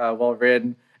 really well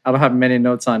written. I don't have many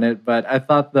notes on it, but I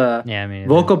thought the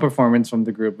vocal performance from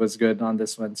the group was good on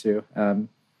this one too.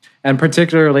 And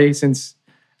particularly since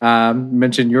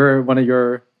mentioned one of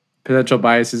your potential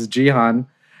biases, Jihan,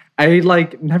 I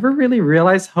like never really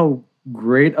realized how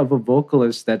great of a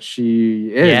vocalist that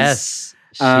she is. Yes,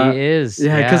 she is.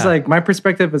 Yeah, because like my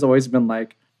perspective has always been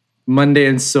like Monday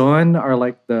and Soon are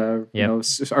like the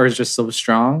are just so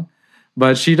strong,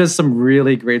 but she does some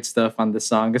really great stuff on this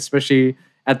song, especially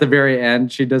at the very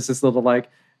end. She does this little like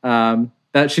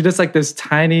that she does like this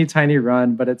tiny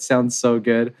run, but it sounds so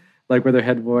good, like with her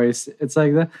head voice. It's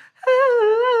like the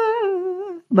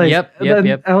like yep.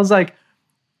 I was like,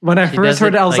 when I first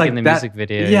heard it, I was like in the that, music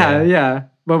video. Yeah.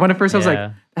 But when I first I was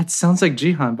like, that sounds like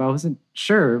Jihan, but I wasn't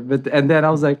sure. And then I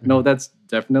was like, no, that's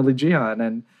definitely Jihan.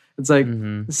 And it's like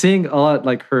seeing a lot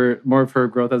like more of her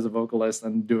growth as a vocalist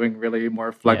and doing really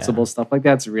more flexible stuff like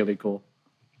that's really cool.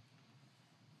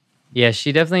 Yeah,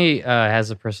 she definitely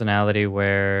has a personality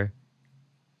where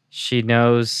she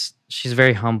knows, she's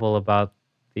very humble about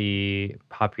the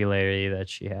popularity that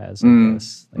she has. I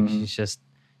guess like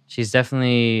she's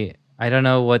definitely, I don't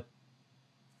know what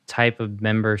type of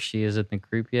member she is in the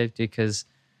group yet, because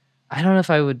I don't know if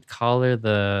I would call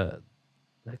her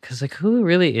because like who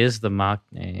really is the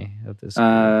maknae of this group?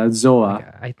 Like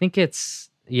Zoa. I think it's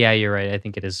yeah, you're right. I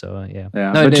think it is Zoa. Yeah,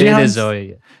 Yeah, no, but it is Zoa.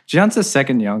 Yeah. Jihan's the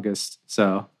second youngest,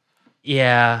 so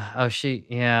Yeah. Oh,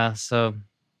 yeah. So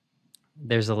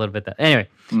there's a little bit that. Anyway,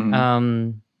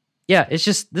 mhm. yeah. It's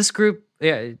just this group.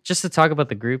 Yeah. Just to talk about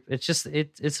the group,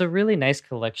 it's a really nice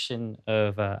collection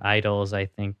of idols. I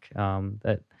think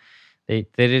that they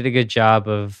did a good job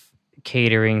of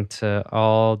catering to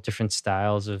all different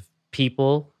styles of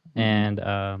people Mhm.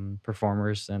 and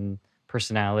performers and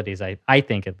personalities. I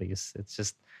think at least it's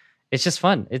just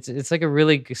fun. It's like a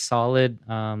really solid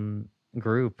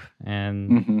group and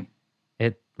Mhm.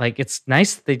 it's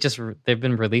nice that they've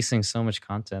been releasing so much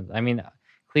content. I mean,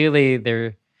 clearly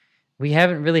we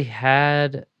haven't really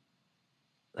had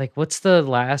like what's the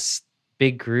last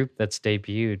big group that's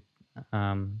debuted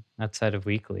outside of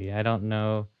Weekly? I don't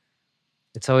know.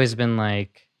 It's always been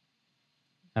like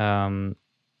um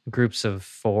groups of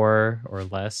 4 or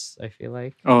less, I feel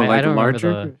like. Oh, I like don't remember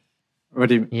larger? the What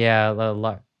do you? yeah,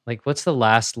 like what's the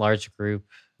last large group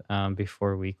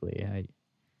before Weekly? I think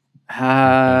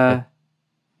Uh, it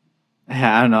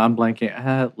yeah, I don't know. I'm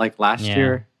blanking. Like last yeah.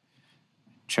 year,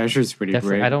 Treasure's pretty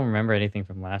Definitely I great. don't remember anything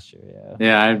from last year, yeah.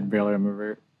 Yeah, I barely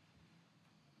remember.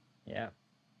 Yeah.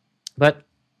 But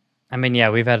I mean, yeah,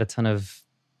 we've had a ton of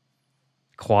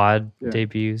quad Yeah,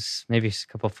 debuts, maybe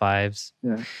a couple fives.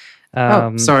 yeah.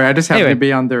 Oh, sorry. I just happened to Anyway.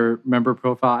 be on their member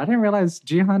profile. I didn't realize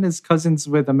Jihan is cousins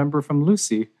with a member from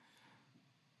Lucy.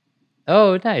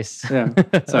 Oh, nice. Yeah.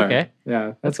 Sorry. Okay. Yeah,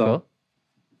 That's that's all. cool.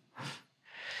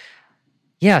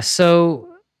 Yeah, so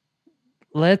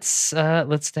let's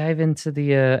dive into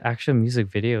the actual music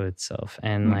video itself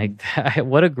and Mhm. like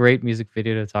what a great music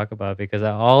video to talk about because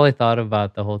all I thought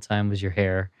about the whole time was your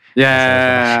hair as I was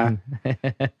Yeah.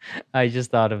 watching. I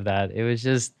just thought of that. It was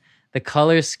just the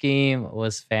color scheme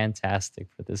was fantastic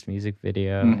for this music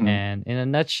video, Mhm. and in a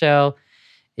nutshell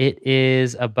it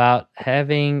is about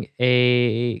having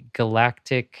a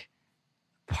galactic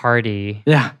party.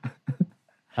 Yeah.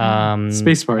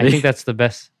 Space I think party. that's the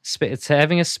best. It's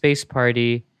having a space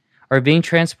party or being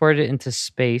transported into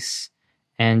space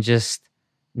and just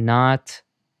not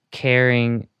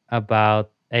caring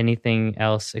about anything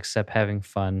else except having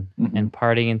fun and Mhm.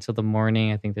 partying until the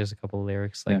morning. I think there's a couple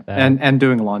lyrics Yeah, like that. and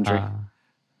doing laundry. Uh,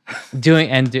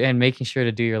 and making sure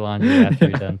to do your laundry after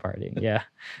you're done partying. Yeah.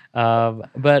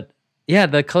 But yeah,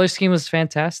 the color scheme was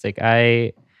fantastic.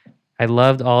 I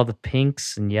loved all the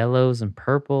pinks and yellows and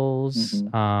purples.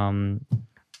 Mhm.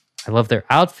 I love their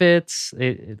outfits.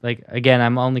 Like again,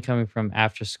 I'm only coming from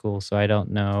after school, so I don't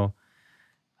know.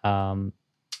 Um,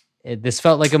 this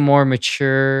felt like a more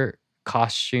mature,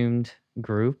 costumed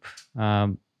group.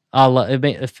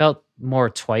 It felt more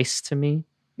twice to me,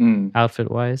 Mm.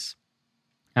 outfit wise.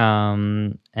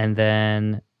 And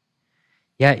then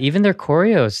yeah, even their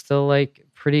choreo is still like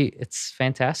pretty. It's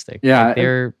fantastic. Yeah, Like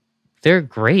they're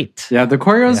great. yeah. The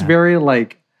choreo is Yeah. very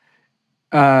like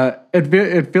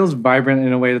it feels vibrant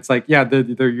in a way that's like yeah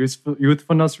their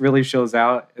youthfulness really shows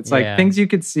out. It's like Yeah. things you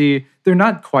could see. They're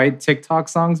not quite TikTok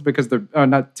songs because they're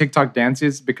not TikTok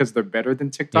dances because they're better than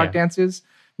TikTok Yeah. dances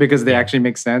because they Yeah. actually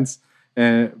make sense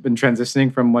and been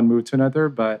transitioning from one move to another.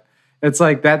 But it's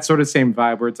like that sort of same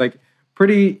vibe where it's like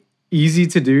pretty easy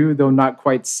to do though not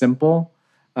quite simple,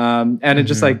 and it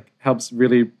just Mhm. like helps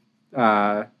really.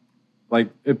 Like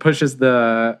it pushes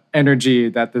the energy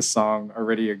that this song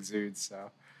already exudes.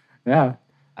 So, yeah.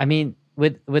 I mean,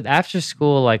 with after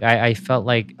school, like I felt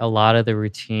like a lot of the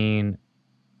routine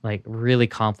like really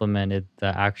complemented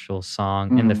the actual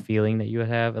song and the Mhm. feeling that you would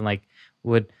have, and like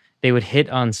would they would hit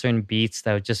on certain beats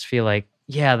that would just feel like,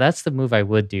 yeah, that's the move I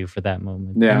would do for that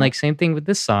moment. And Yeah. like same thing with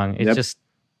this song. It's Yep. just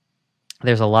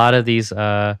there's a lot of these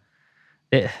their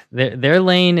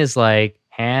lane is like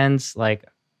hands like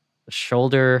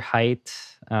shoulder height,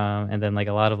 and then like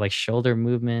a lot of like shoulder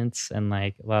movements and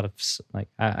like a lot of like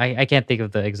I can't think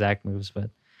of the exact moves, but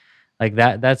like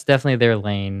that's definitely their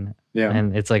lane, Yeah.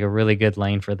 and it's like a really good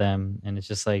lane for them, and it's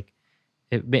just like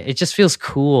it just feels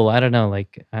cool. I don't know,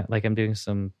 like I'm doing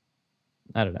some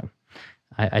I don't know.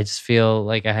 I just feel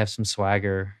like I have some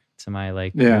swagger to my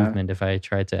like Yeah. movement if I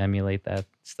try to emulate that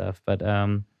stuff. But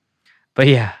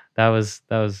yeah, that was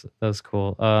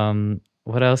cool.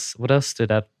 What else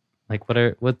stood out? Like what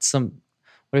are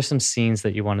some scenes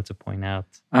that you wanted to point out?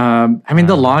 I mean,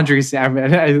 the laundry scene, I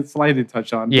mean, I slightly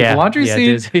touched on the laundry Yeah,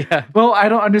 scene. dude, yeah, Well, I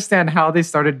don't understand how they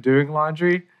started doing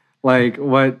laundry. Like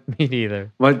me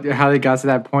neither. how they got to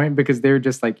that point because they were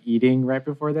just like eating right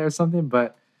before that or something.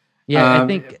 But Yeah, I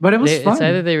think But it was it's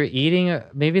either fun. they were eating, or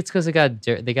maybe it's because they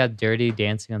got dirty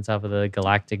dancing on top of the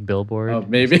galactic Oh, billboard or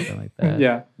maybe. something like that.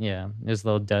 Yeah. Yeah, it was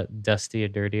a little dusty or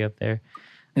dirty up there.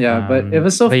 Yeah, but it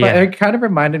was so But fun. yeah, It kind of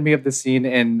reminded me of the scene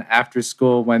in After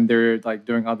School when they're like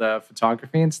doing all the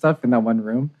photography and stuff in that one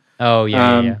room. oh yeah,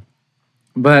 yeah, yeah. Um,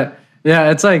 but yeah,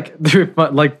 it's like they're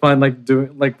fun, like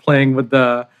doing, like playing with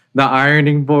the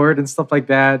ironing board and stuff like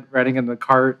that, riding in the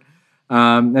cart,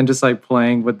 and just like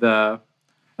playing with the,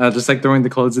 just like throwing the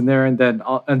clothes in there, and then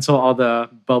until all the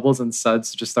bubbles and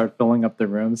suds just start filling up the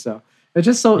room. So it's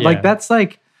just so like Yeah. that's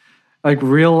like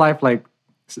real life, like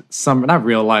some not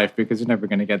real life because you're never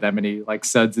gonna get that many like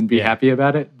suds and be Yeah. happy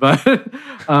about it, but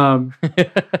um,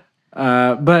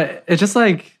 but it's just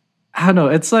like I don't know.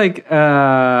 It's like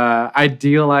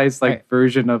idealized Right. like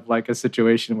version of like a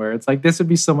situation where it's like this would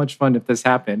be so much fun if this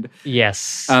happened.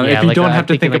 Yes. If Yeah. you Like don't I'm have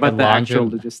to thinking think like about the actual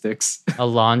logistics. a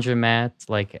laundromat,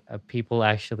 like people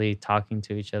actually talking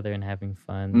to each other and having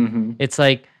fun. Hmm. It's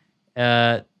like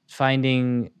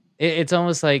finding. It's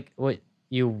almost like what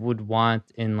you would want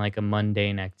in like a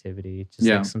mundane activity, just like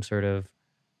Yeah. some sort of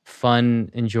fun,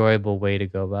 enjoyable way to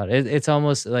go about it. It's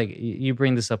almost like you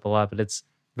bring this up a lot, but it's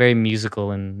very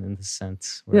musical in the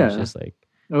sense where it's Yeah. just like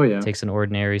Oh yeah. takes an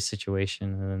ordinary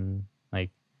situation and then like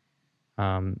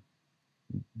um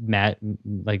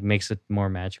like makes it more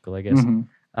magical, I guess. Hmm.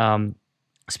 Um,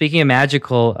 speaking of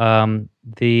magical,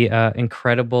 the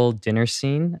incredible dinner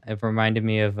scene, it reminded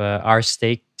me of our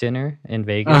steak dinner in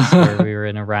Vegas, where we were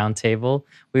in a round table.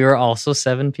 We were also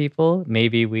 7 people.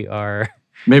 Maybe we are.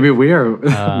 Maybe we are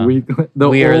the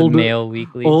We are old male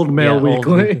weekly. old male Yeah, old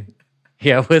weekly.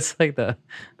 Yeah, what's like the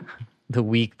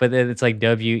week, but then it's like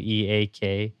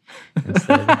WEAK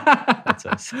instead. That's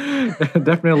us.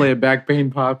 Definitely a back pain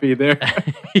poppy there.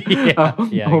 Yeah, A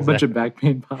yeah, whole bunch of exactly. back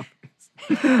pain poppies.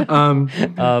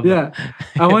 But Yeah.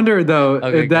 I wonder though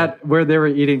okay, if that where they were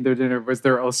eating their dinner was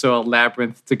there also a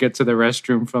labyrinth to get to the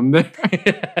restroom from there?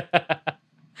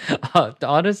 good.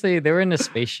 Honestly, they were in a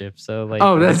spaceship, so like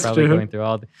Oh, they were that's probably true. going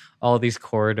through all these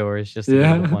corridors just to go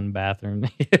to the Yeah. one bathroom.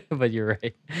 But you're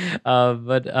right.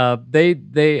 But they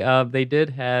did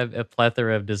have a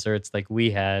plethora of desserts like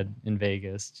we had in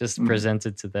Vegas, just Mhm.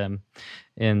 presented to them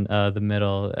in the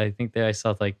middle. I think I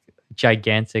saw like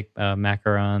gigantic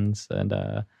macarons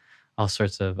and all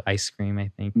sorts of ice cream. I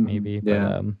think Mhm. maybe, but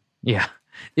Yeah. yeah,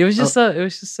 it was Oh, just it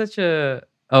was just such a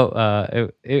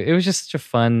it was just such a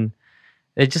fun.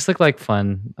 It just looked like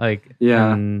fun, like,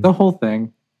 yeah. and The whole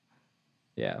thing.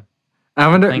 yeah, I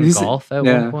wonder. playing golf at one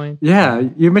Yeah, point. yeah. Yeah.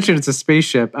 You mentioned it's a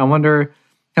spaceship. I wonder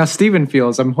how Steven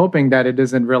feels. I'm hoping that it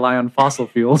doesn't rely on fossil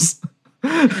fuels.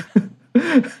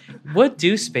 What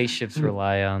do spaceships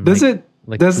rely on? Does it?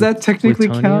 Like Does that technically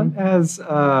count plutonium? as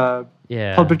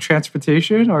Yeah. public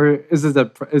transportation, or is it a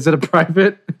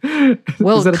private?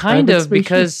 Well, Is it a kind private of spaceship?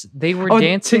 because they were Oh,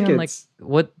 dancing on like tickets.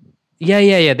 what? Yeah,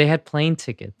 yeah, yeah. They had plane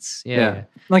tickets. Yeah, Yeah. yeah.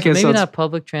 So Okay, so maybe it's not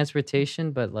public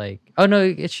transportation, but like, oh no,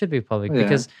 it should be public yeah,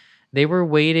 because they were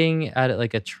waiting at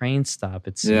like a train stop.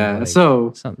 It seemed yeah. like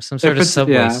So some sort if of it's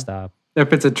subway stop.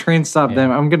 if it's a train stop, then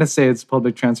Yeah. I'm gonna say it's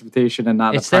public transportation and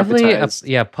not a It's definitely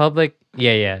privatized. public.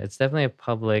 Yeah, yeah. It's definitely a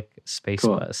public space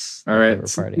Cool. bus All that they right, were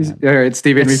partying on. all right,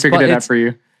 Steven, we It's figured it out it's for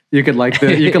you. You could like the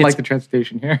it's the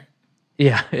transportation here.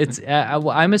 yeah. It's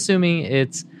I'm assuming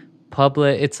it's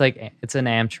public. It's like it's an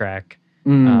Amtrak.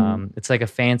 Mm, It's like a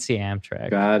fancy Amtrak,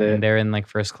 got and it. they're in like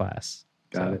first class,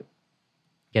 Got so it.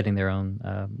 getting their own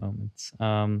moments.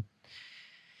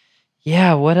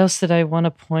 Yeah. What else did I want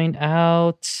to point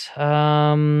out?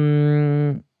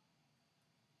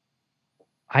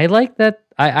 I like that.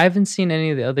 I haven't seen any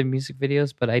of the other music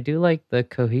videos, but I do like the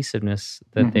cohesiveness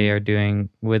that they Hmm. are doing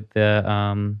with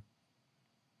the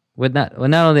with not well,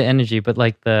 not only the energy, but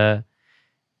like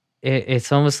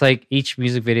it's almost like each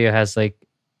music video has like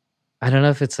I don't know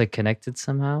if it's like connected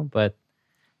somehow, but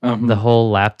the Um. whole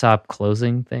laptop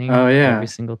closing Oh thing every yeah.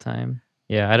 single time.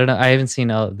 Yeah, I don't know. I haven't seen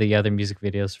all the other music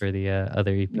videos for the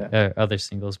other EP, Yeah. other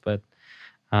singles, but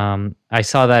I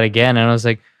saw that again, and I was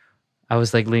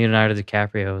like Leonardo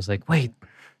DiCaprio. I was like, wait,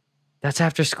 that's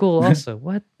After School also.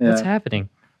 What? What's Yeah. happening?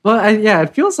 Well, yeah,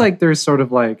 it feels like there's sort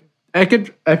of like I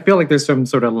feel like there's some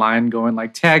sort of line going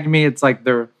like tag me. It's like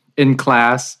they're in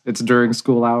class. It's during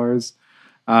school hours.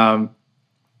 Um,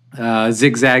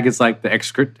 Zigzag is like the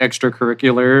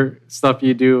extracurricular stuff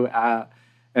you do,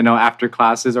 after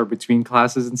classes or between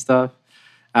classes and stuff.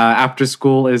 After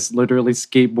school is literally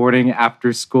skateboarding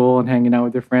after school and hanging out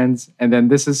with your friends. And then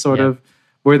this is sort Yep. of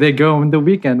where they go in the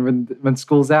weekend when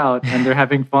school's out and they're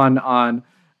having fun on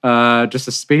just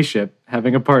a spaceship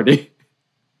having a party.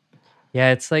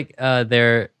 Yeah, it's like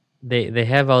they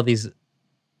have all these.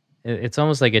 It's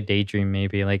almost like a daydream,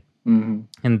 maybe like Mhm.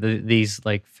 and these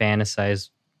like fantasized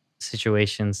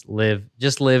situations live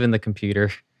in the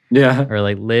computer, Yeah. or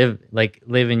like live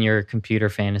in your computer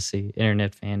fantasy,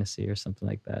 internet fantasy, or something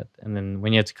like that. And then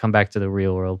when you have to come back to the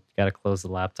real world, you got to close the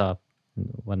laptop and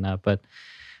whatnot. But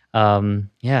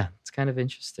yeah, it's kind of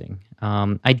interesting.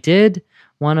 I did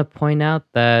want to point out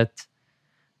that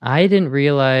I didn't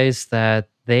realize that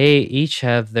they each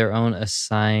have their own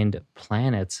assigned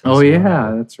planets Oh as yeah,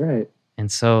 well. that's right.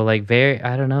 And so, like,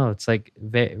 I don't know, it's like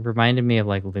reminded me of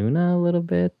like Luna a little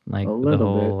bit, A like with the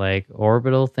little whole bit. like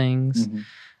orbital things.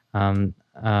 Mhm.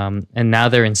 And now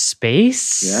they're in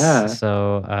space. Yeah.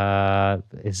 So,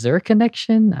 is there a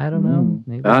connection? I don't know. I don't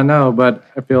Maybe. know, but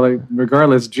I feel like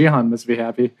regardless, Jihan must be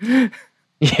happy.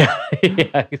 Yeah,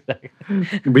 yeah, exactly.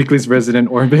 Weekly's resident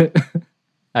orbit.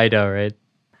 I know, right?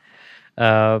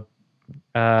 Uh,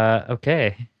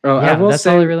 okay. Oh, I Yeah, will that's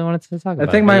all I say, really wanted to talk I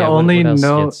about. think But my yeah, only what else do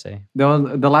you have to note, say?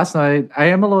 the last night, I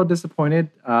am a little disappointed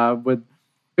with,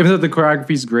 even though the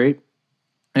choreography is great,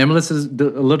 I am a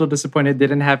little disappointed they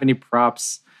didn't have any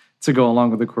props to go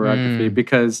along with the choreography, Mm,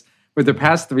 because with the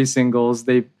past three singles,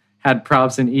 they had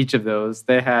props in each of those.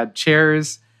 They had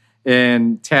chairs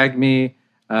in Tag Me,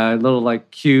 little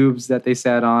like cubes that they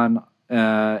sat on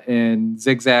in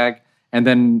Zigzag, and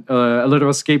then a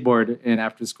literal skateboard in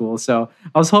After School. So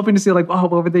I was hoping to see like, oh,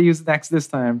 what would they use next this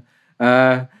time?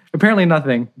 Apparently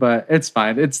nothing, but it's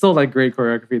fine. It's still like great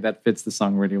choreography that fits the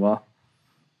song really well.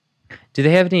 do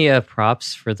they have any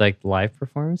props for like live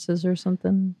performances or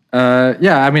something?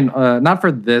 Yeah, I mean, not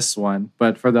for this one,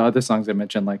 but for the other songs I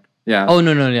mentioned, like, yeah. Oh,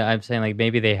 no, no, no. I'm saying like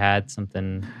maybe they had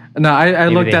something. No, I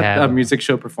Maybe looked they at a have. music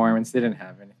show performance. They didn't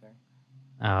have anything.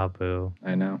 Oh, boo.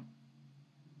 I know.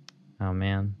 Oh,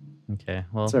 man. Okay. It's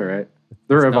Well, all right.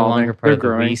 They're it's no longer evolving. part They're of the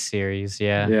growing. Wii series.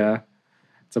 Yeah. Yeah,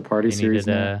 it's a party They series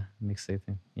needed now. a mix thing.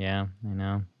 Yeah, I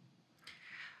know.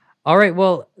 All right.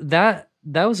 Well, that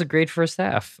was a great first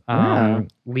half. Yeah.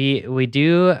 We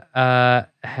do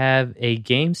have a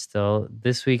game still.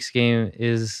 This week's game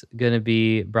is going to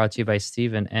be brought to you by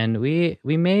Steven, and we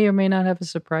may or may not have a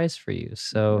surprise for you.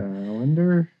 So I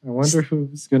wonder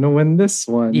who's gonna win this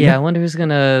one. yeah, I wonder who's going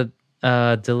to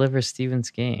deliver Steven's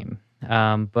game.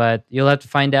 But you'll have to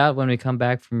find out when we come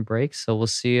back from break. So we'll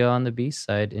see you on the B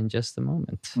side in just a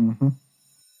moment. Mhm.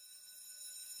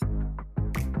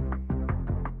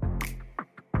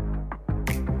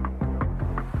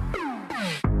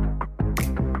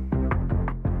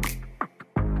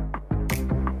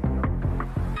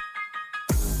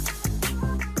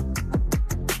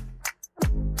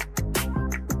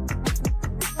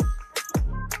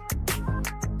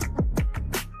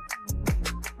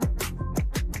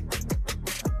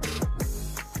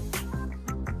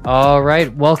 All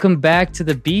right, welcome back to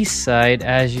the B side.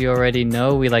 As you already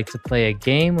know, we like to play a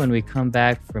game when we come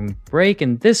back from break,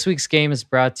 and this week's game is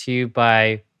brought to you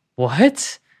by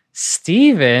what?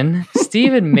 Steven?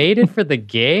 Steven made it for the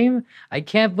game? I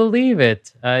can't believe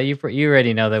it. You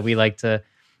already know that we like to,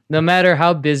 no matter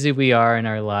how busy we are in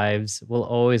our lives, we'll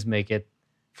always make it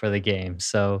for the game.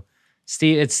 So,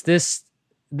 Steve, it's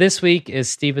this week is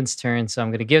Steven's turn, so I'm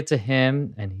gonna give it to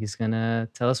him, and he's gonna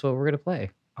tell us what we're gonna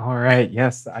play. All right.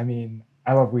 Yes. I mean,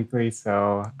 I love Weekly,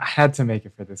 so I had to make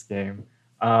it for this game.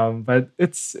 But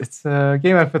it's a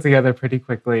game I put together pretty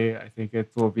quickly. I think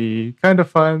it will be kind of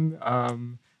fun.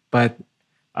 But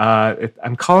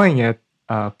I'm calling it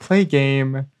Play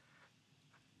Game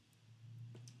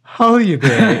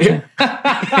Holiday.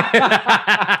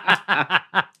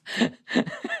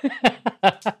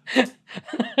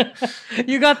 Did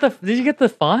you get the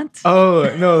font?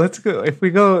 Oh no, let's go.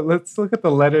 Let's look at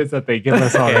the letters that they give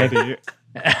us already.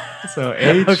 So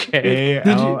HALLY,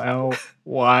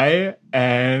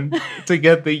 and to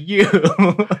get the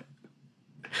U,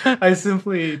 I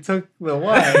simply took the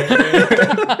Y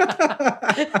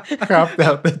and cropped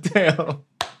out the tail.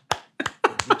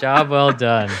 Job well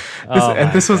done.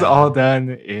 This was all done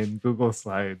in Google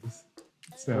Slides.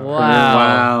 So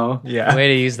Wow. yeah. Way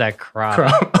to use that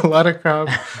crop. A lot of crop.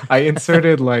 I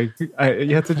inserted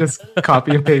you have to just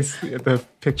copy and paste the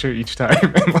picture each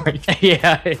time and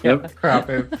Yeah. crop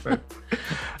it. But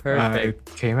Perfect.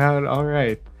 it came out all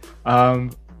right.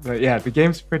 But yeah, the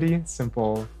game's pretty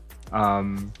simple.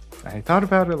 I thought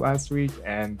about it last week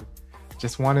and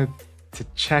just wanted to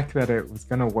check that it was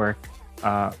gonna work.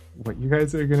 What you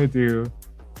guys are gonna do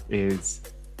is,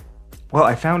 well,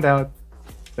 I found out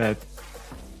that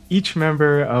each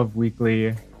member of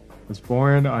Weekly was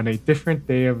born on a different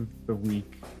day of the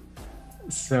week.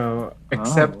 So,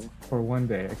 except for one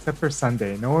day, except for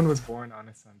Sunday. No one was born on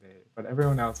a Sunday, but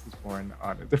everyone else was born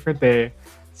on a different day.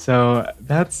 So,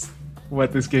 that's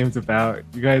what this game's about.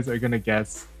 You guys are going to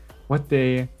guess what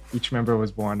day each member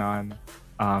was born on.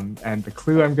 And the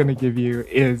clue I'm going to give you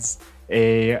is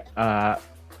a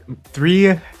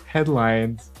 3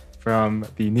 headlines from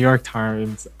the New York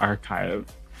Times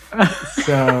archive.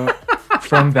 So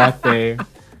from that day,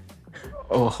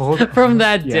 from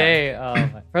that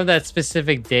day, from that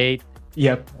specific date,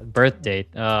 yep, birth date.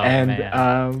 Oh, and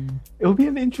man. It'll be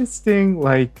an interesting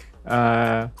look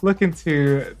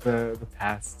into the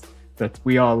past that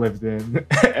we all lived in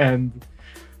and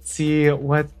see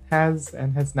what has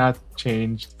and has not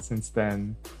changed since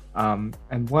then.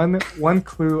 And one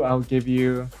clue I'll give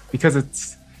you,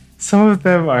 because some of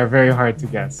them are very hard to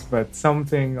guess, but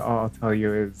something I'll tell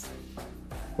you is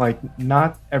like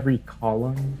not every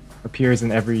column appears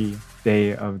in every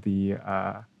day of the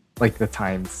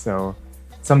Times. So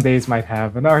some days might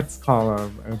have an arts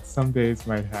column, and some days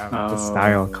might have a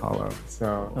style column.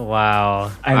 So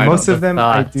wow, and most of them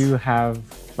I do have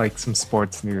like some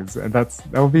sports news, and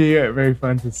that'll be very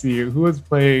fun to see who was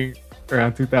playing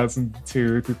around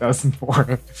 2002,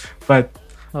 2004. But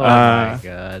oh my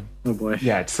god, oh boy,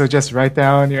 yeah. So just write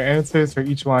down your answers for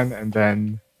each one, and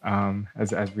then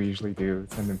as we usually do,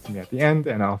 send them to me at the end,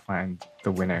 and I'll find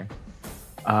the winner.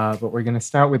 But we're gonna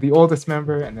start with the oldest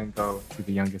member and then go to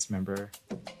the youngest member,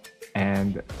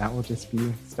 and that will just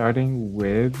be starting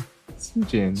with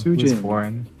Sujin, who was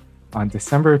born on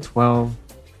December 12,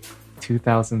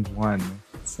 2001.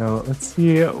 So let's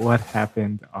see what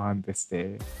happened on this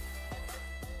day.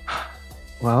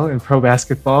 Well, in pro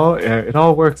basketball, it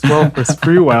all works well for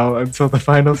Sprewell until the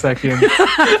final second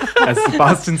as the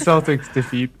Boston Celtics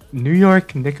defeat New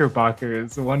York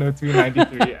Knickerbockers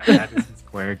 102-93 at Madison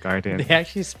Square Garden. They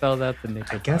actually spelled out the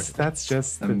Knickerbockers. I guess that's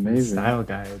just the style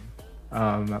guide.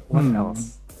 What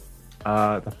else?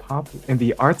 The pop in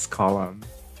the arts column,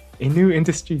 a new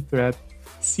industry threat: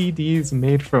 CDs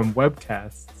made from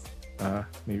webcasts.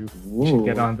 Maybe we should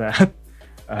get on that.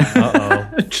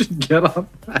 Should get on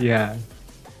that. Yeah.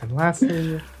 And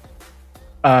lastly,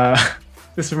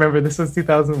 just remember this was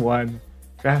 2001.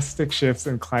 Drastic shifts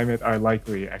in climate are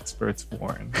likely, experts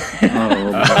warn.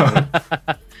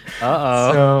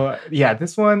 So yeah,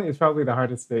 this one is probably the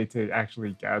hardest day to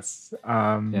actually guess.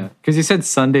 Yeah, because you said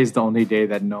Sunday's the only day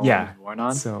that no one was born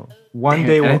on. So one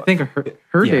day, I think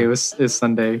her day is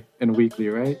Sunday in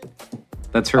Weeekly, right?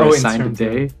 That's her assigned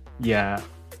day. Yeah.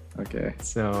 Okay.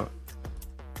 So,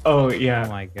 oh yeah. Oh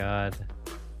my god.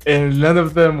 And none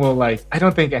of them will I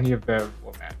don't think any of them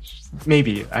will match.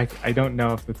 Maybe. I don't know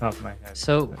off the top of my head.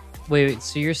 So wait,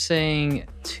 so you're saying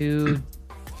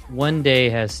one day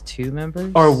has 2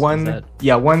 members? Or one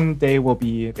day will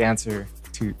be the answer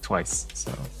to twice.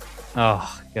 So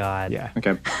oh god. Yeah.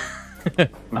 Okay. Of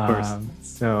course.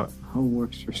 So how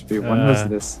works your speed? When was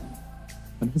this?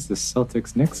 When was the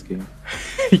Celtics Knicks game?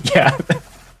 Yeah.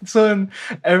 So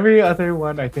every other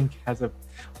one I think has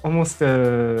almost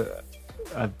a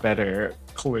better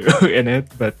clue in it,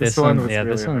 but this one was really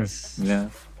this hard. one's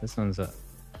this one's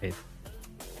wait.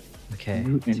 Okay,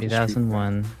 New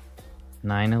 2001,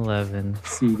 9/11,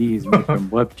 CDs made from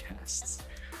webcasts.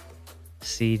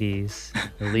 CDs.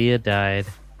 Leah died.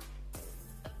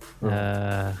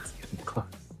 It's getting close.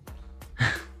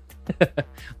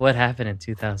 What happened in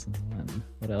 2001?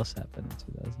 What else happened in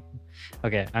 2001?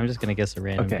 Okay, I'm just gonna guess a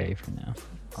random day for now.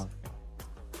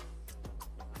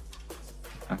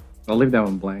 I'll leave that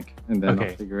one blank, and then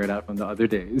I'll figure it out from the other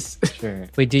days. Sure.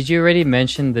 Wait, did you already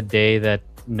mention the day that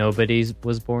nobody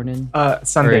was born in?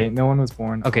 Sunday. No one was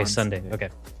born. Okay, on Sunday. Okay,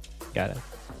 got it.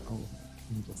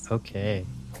 Okay.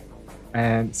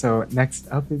 And so next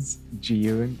up is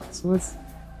Jiyun. So it's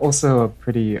also a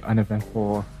pretty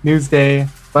uneventful news day,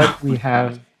 but we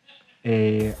have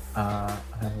a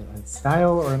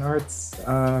style or an arts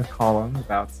column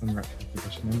about some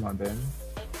exhibition in London.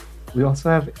 We also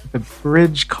have the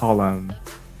bridge column.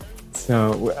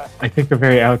 So I think a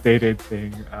very outdated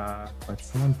thing, but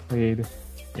someone played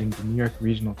in the New York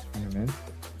Regional Tournament.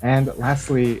 And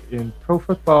lastly, in pro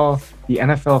football, the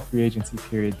NFL free agency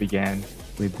period began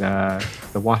with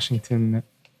the Washington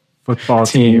football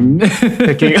team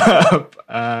picking up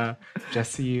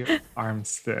Jesse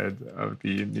Armstead of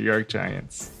the New York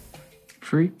Giants.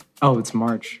 Oh, it's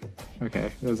March.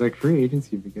 Okay. It was like free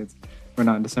agency begins. We're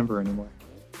not in December anymore.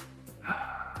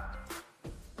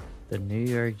 The New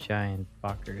York Giant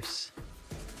Bockers.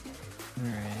 All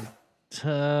right.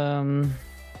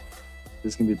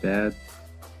 This is gonna be bad.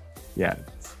 Yeah.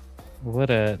 What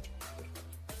a.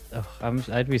 Oh,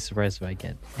 I'd be surprised if I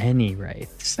get any right.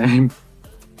 Same.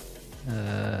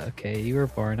 Okay, you were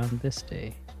born on this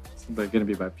day. They're gonna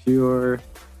be by pure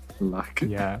luck.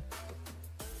 Yeah.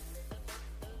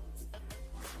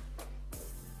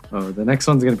 Oh, the next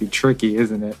one's gonna be tricky,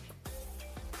 isn't it?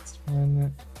 This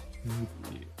one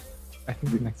maybe. I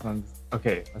think the next one's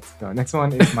okay. Let's go. Next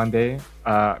one is Monday,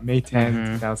 May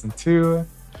 10, 2002.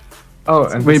 Oh,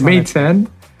 and wait, this one May is- 10?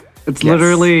 It's Yes.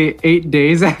 literally 8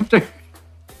 days after.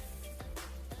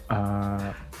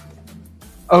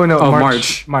 Oh no, Oh,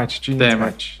 March. June, Damn it.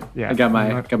 March. Yeah, I got my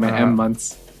M uh,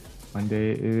 months.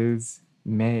 Monday is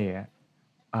May.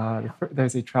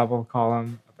 There's a travel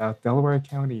column about Delaware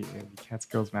County in the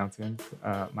Catskills Mountains,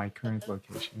 my current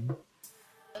location.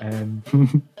 And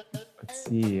let's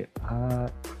see.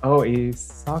 A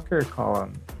soccer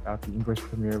column about the English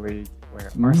Premier League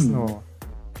where Arsenal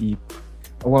beat.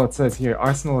 Well, it says here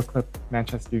Arsenal eclipsed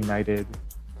Manchester United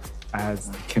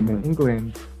as in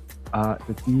England.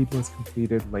 The deed was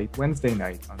completed late Wednesday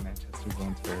night on Manchester's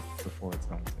own turf before its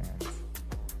home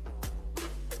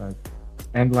fans.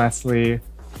 And lastly,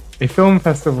 a film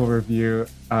festival review.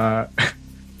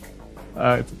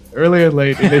 It's earlier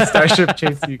late in a starship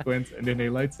chase sequence and in a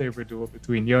lightsaber duel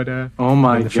between Yoda Oh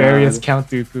my and the nefarious god. Count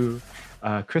Dooku.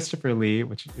 Christopher Lee,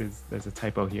 there's a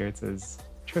typo here. It says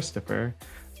Christopher.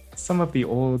 Some of the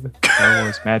old Star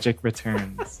Wars magic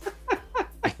returns.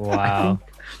 Wow.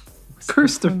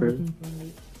 Christopher.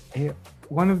 I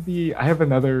have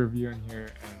another review in here,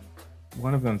 and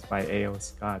one of them's by A.O.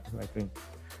 Scott, who I think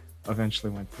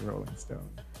eventually went to Rolling Stone.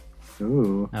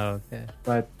 Ooh. Oh, okay.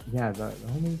 But yeah, the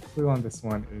only clue on this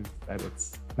one is that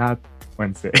it's not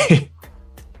Wednesday.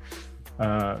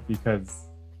 Because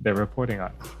they're reporting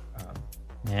on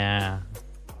it. Yeah.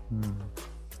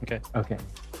 Okay. Okay.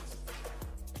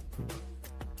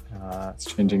 It's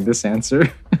changing this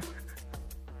answer.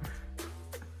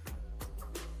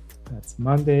 That's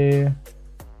Monday.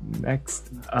 Next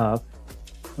up,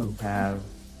 we have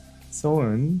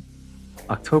Soun,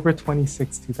 October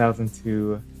 26,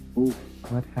 2002. Ooh.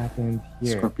 What happened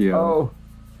here? Scorpio.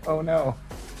 Oh no.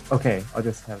 Okay, I'll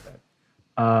just have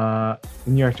that. The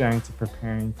New York Giants are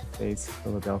preparing to face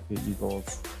Philadelphia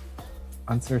Eagles.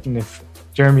 Uncertain if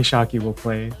Jeremy Shockey will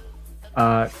play.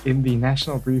 In the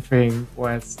national briefing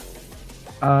was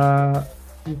a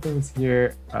few things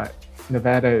here.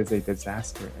 Nevada is a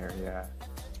disaster area.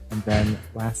 And then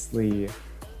lastly,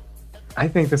 I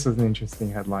think this was an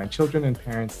interesting headline. Children and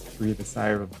parents breathe a sigh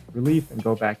of relief and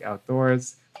go back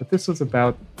outdoors. But this was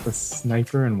about the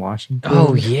sniper in Washington.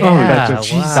 Oh, yeah. That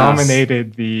just Wow.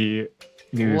 dominated the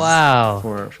news Wow.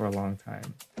 for a long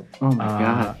time. Oh my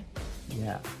god.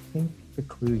 Yeah, I think the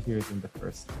clue here is in the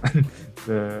first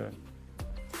one.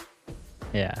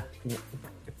 Yeah.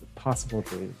 It's a possible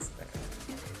dates there.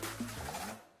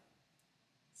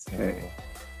 So, Okay.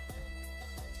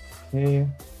 okay. You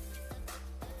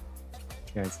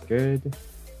guys good?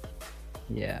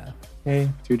 Yeah. Okay.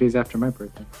 2 days after my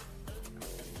birthday.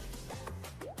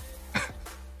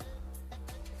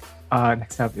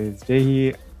 Next up is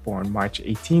Jaehi, born March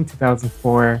 18,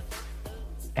 2004.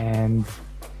 And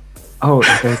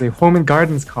there's a Home and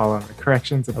Gardens column,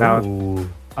 corrections about Ooh.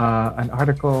 an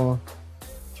article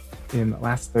in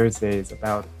last Thursdays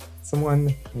about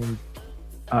someone named,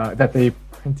 that they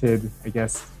printed, I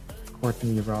guess,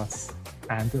 Courtney Ross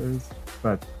Anders,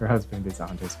 but her husband is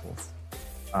Anders Wolf.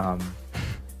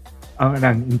 And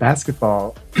then in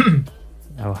basketball,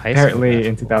 Oh, high apparently school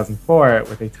in 2004,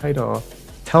 with a title,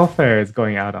 Telfair is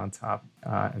going out on top.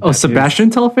 And Oh, that is-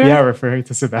 Sebastian Telfair? Yeah, referring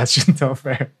to Sebastian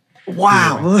Telfair.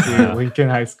 Wow. Who went to Lincoln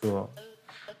High School.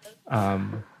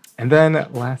 And then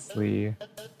lastly,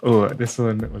 this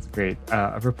one was great.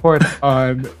 A report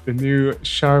on the new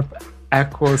Sharp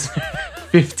Aquos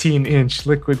 15-inch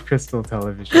liquid crystal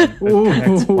television that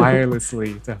connects Ooh.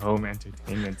 wirelessly to home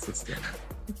entertainment system.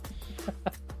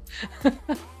 Why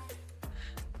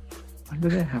do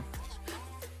they have?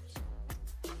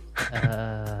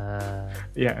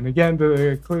 Yeah, and again,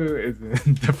 the clue is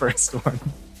in the first one.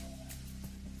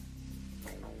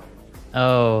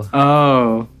 Oh,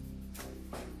 Oh.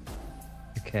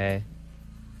 okay.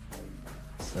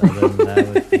 So then that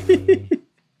would be.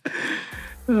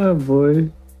 Oh boy.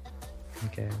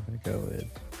 Okay, I'm gonna go with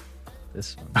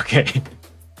this one. Okay.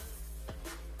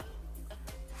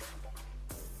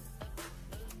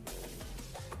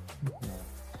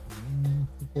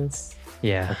 This.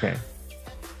 Yeah. Okay.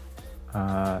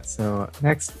 So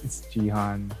next is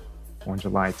Jihan, born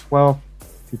July 12th,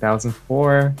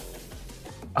 2004.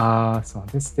 So on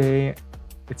this day,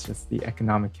 it's just the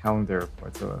economic calendar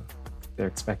report. So they're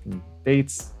expecting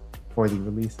dates for the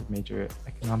release of major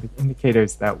economic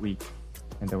indicators that week,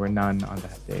 and there were none on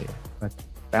that day. But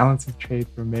balance of trade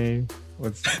for May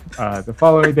was the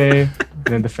following day, and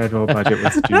then the federal budget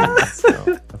was June,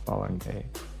 so the following day.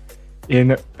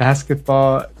 In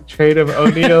basketball, trade of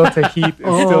O'Neal to Heat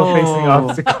is still facing Oh.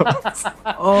 obstacles.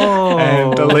 Oh,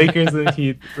 And the Lakers and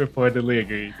Heat reportedly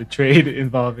agreed. The trade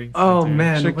involving Oh, center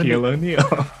man, when Shaquille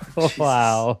O'Neal.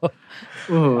 Wow.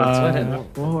 Oh, it's Uh,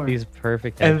 what These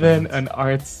perfect And then headlines. an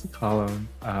arts column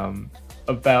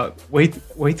about way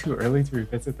too early to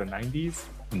revisit the 90s.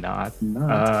 Not.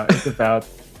 It's about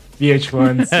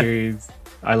VH1 series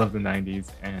I Love the 90s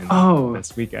and Oh.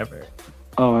 Best Week Ever.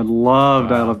 Oh, I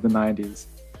loved I Love the 90s.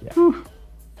 Yeah. Whew.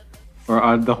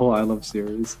 Or the whole I Love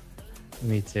series.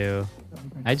 Me too.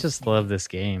 I just love this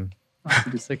game.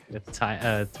 It's like a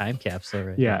time capsule,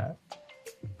 right? Yeah.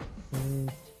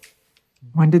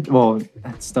 Well,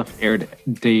 that stuff aired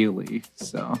daily,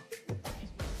 so.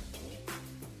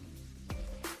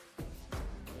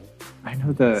 I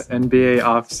know the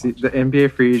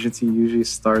NBA free agency usually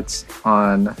starts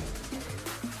on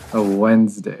a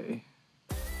Wednesday.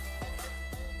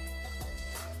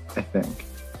 I think.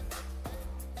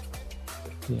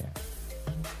 Yeah.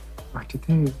 Or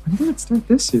when did it start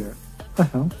this year? What the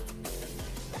hell?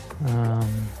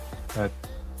 But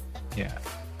yeah.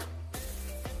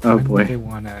 Oh When boy. would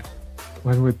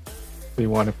they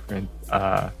wanna print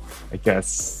I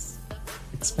guess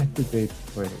expected date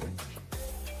for it?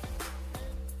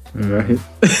 Right.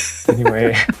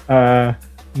 Anyway,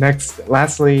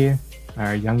 lastly,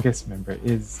 our youngest member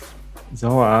is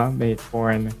Zoa,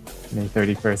 born May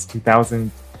 31st,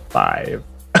 2005.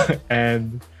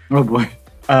 And Oh boy.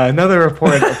 another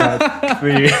report about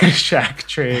the Shaq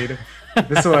trade.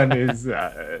 This one is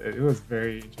it was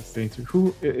very interesting.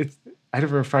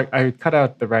 I cut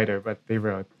out the writer, but they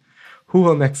wrote, "Who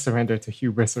will next surrender to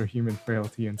hubris or human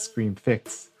frailty and scream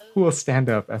fix? Who will stand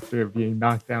up after being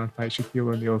knocked down by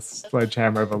Shaquille O'Neal's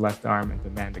sledgehammer of a left arm and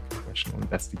demand a congressional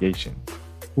investigation?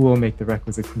 Who will make the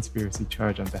requisite conspiracy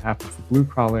charge on behalf of the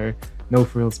blue-collar,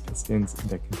 no-frills Pistons in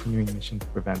their continuing mission to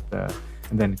prevent the..."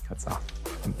 And then it cuts off.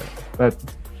 But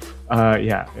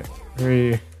yeah,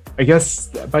 very... I guess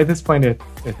by this point it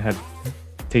had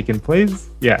taken place.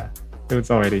 Yeah, it was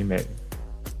already made.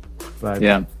 But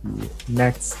Yeah. the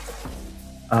next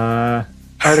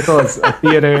article is a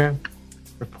theater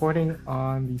reporting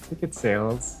on the ticket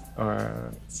sales.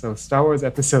 So Star Wars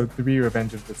Episode 3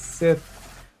 Revenge of the Sith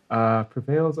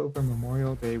prevails over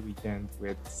Memorial Day weekend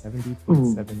with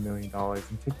 $70.7 million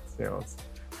in ticket sales,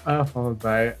 followed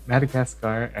by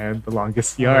Madagascar and The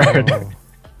Longest Yard. Oh.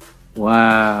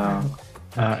 Wow.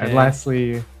 And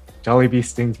lastly, Jollibee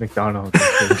stings McDonald's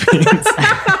in the Philippines.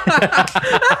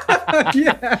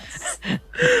 Yes.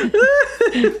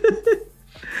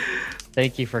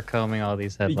 Thank you for combing all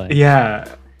these headlines.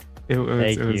 Yeah, it was.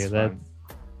 Thank it was you. fun.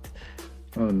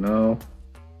 Oh no.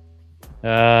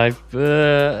 I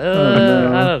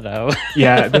don't know.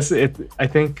 Yeah, I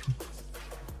think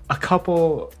a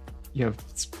couple,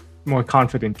 more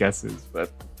confident guesses,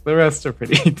 but the rest are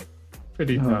pretty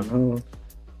tough.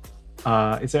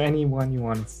 Oh, Is there anyone you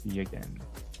want to see again?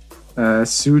 no.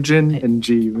 Sujin and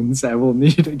Ji-Yoons I will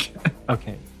need again.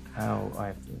 Okay, I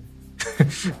have to.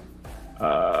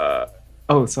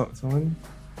 Someone.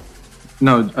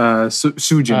 No,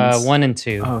 Sujin's. 1 and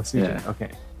 2. Oh, Sujin. Yeah. Okay.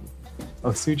 Oh,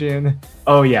 Sujin.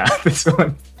 Oh yeah, this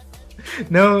one.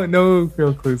 No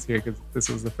real clues here because this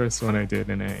was the first one I did,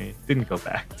 and I didn't go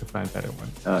back to find better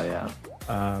ones. Oh yeah.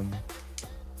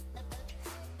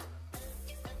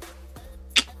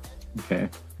 Okay.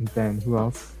 And then who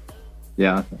else?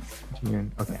 Yeah.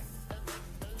 Jin. Okay.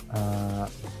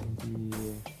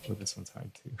 Maybe... Oh, this one's hard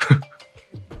too.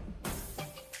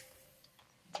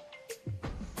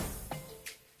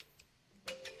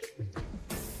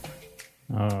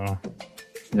 Oh.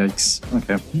 Yikes.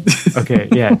 Okay. Okay,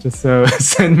 yeah. Just so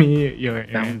send me your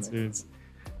answers.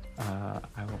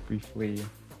 I will briefly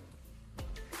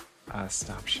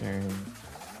stop sharing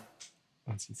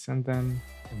once you send them,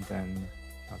 and then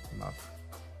count them up.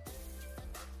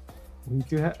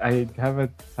 I have a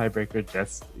tiebreaker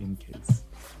just in case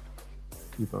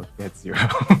you both get 0.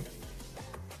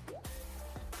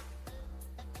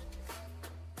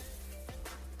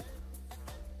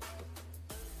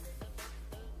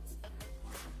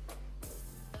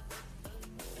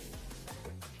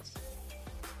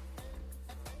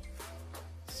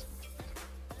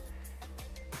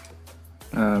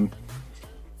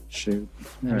 Shoot.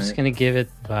 I'm just gonna give it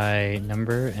by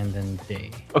number and then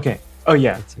day. Okay. Oh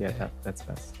yeah, That's yeah. okay. That's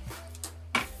best.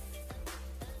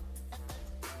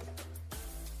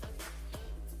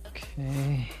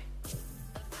 Okay.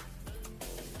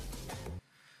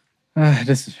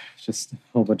 This is just a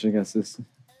whole bunch of guesses.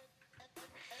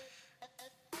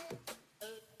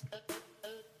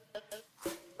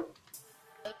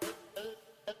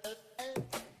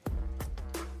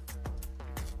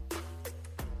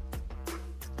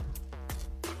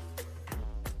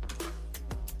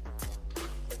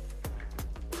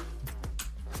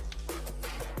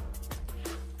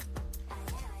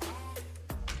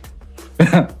 All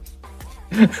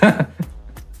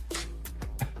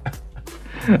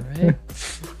right.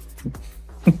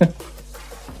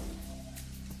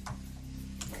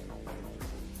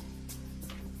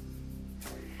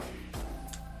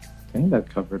 I think that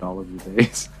covered all of your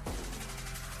days.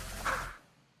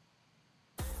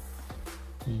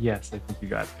 Yes, I think you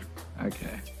got it.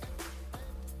 Okay.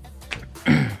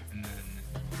 And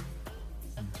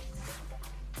then,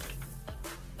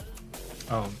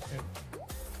 oh, okay.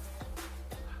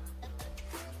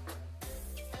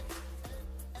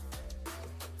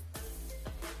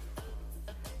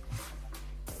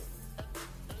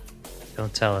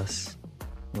 Don't tell us.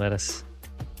 Let us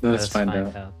Find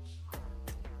out.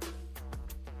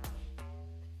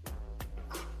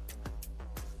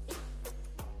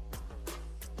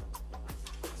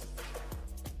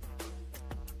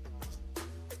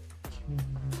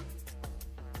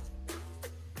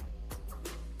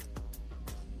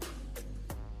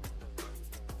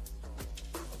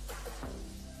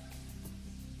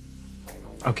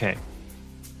 Okay.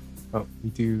 Oh,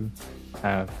 we do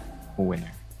have a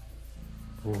winner.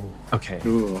 Ooh. Okay.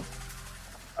 Ooh.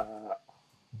 Hold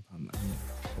on, let me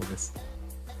pull this.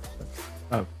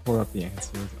 Pull up the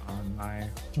answers on my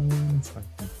phone so I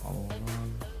can follow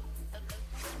along.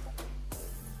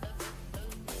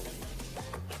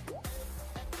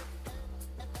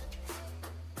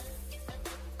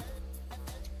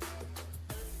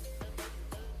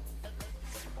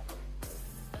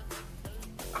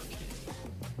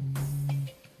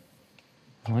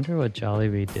 I wonder what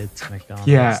Jollibee did to McDonald's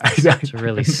Yeah, to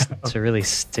really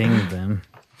sting them.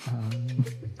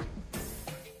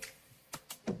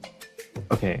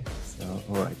 Okay, so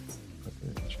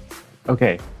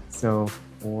okay, so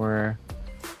for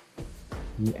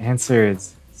the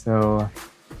answers, so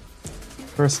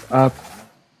first up,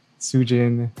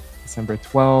 Sujin, December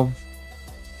 12th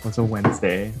was a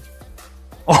Wednesday.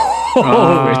 Which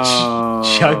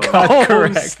Chuck got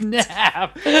correct.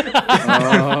 Snap!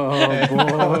 Oh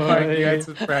boy! You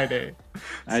answered Friday.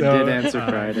 I did answer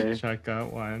Friday. Chuck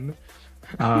got one.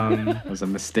 That was a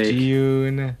mistake.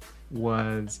 June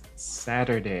was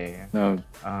Saturday. No.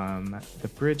 The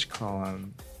bridge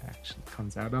column actually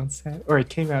comes out on or it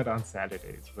came out on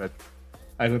Saturdays, but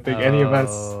I don't think any of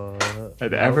us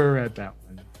had ever read that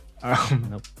one.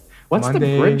 Nope. What's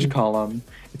Monday, the bridge column?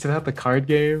 It's about the card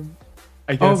game.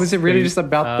 I guess Oh, was it really just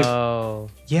about the? Oh,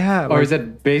 yeah? Or is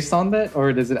it based on that, or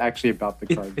is it actually about the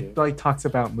card game? It like talks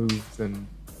about moves and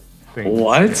things.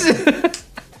 What?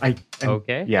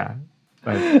 okay. Yeah,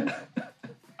 but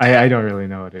I don't really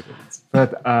know what it is.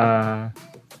 But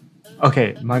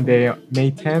okay, Monday,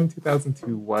 May 10,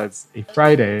 2002 was a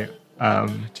Friday.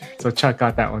 So Chuck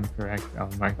got that one correct.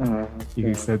 Mark,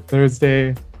 you said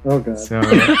Thursday. Oh god. So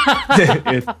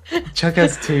Chuck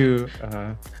has two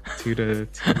to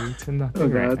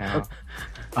nothing right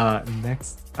now.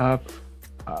 Next up,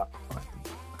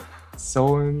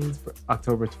 Solon's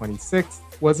October 26th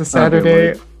was a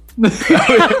Saturday.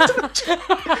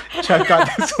 Chuck got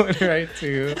this one right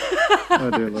too.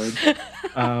 Oh dear lord.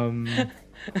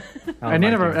 I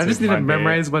just need to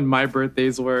memorize when my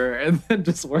birthdays were and then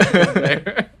just work from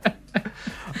there.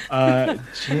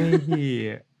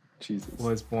 Jae Jesus.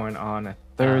 was born on a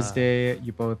Thursday.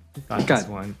 You both got this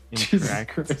one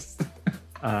incorrect.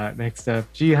 Next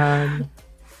up, Jihan.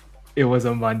 It was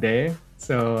a Monday.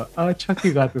 So Chuck,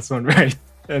 you got this one right.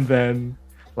 And then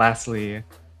lastly,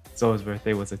 Zoe's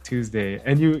birthday was a Tuesday.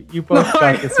 And you both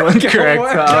got this one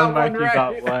correct. So Mike, you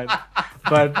got one.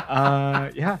 But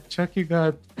yeah, Chuck, you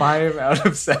got 5 out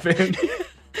of 7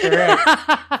 correct.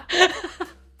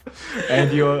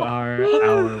 And you are our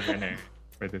winner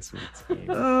for this week's game.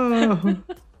 Oh,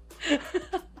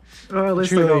 at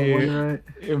least I got one right.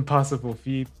 Impossible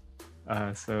feat.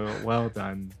 So well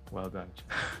done.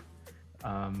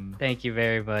 Thank you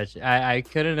very much. I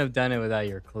couldn't have done it without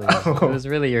your clues. It was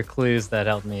really your clues that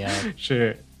helped me out.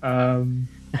 Sure.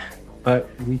 But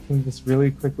we can just really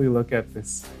quickly look at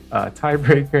this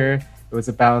tiebreaker. It was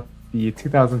about the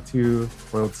 2002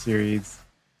 World Series.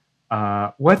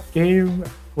 What game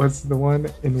was the one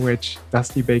in which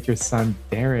Dusty Baker's son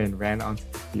Darren ran onto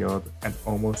the field and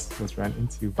almost was run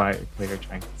into by a player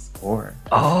trying to score?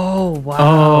 Oh wow!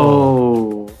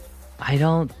 Oh,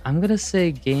 I'm gonna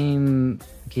say game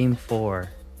 4.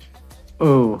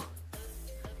 oh,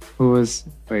 who was?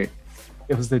 Wait,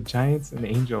 It was the Giants and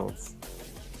Angels.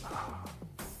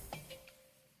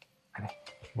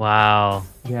 Wow.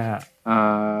 Yeah,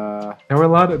 I'm there were a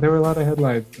lot of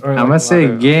headlines. gonna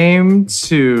say game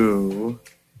 2.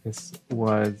 This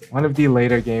was one of the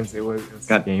later games. It was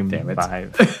God game damn it.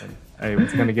 5. I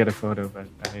was gonna get a photo, but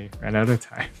I ran out of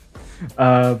time.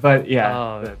 But yeah,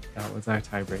 Oh. that was our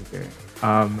tiebreaker.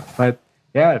 But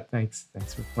yeah, thanks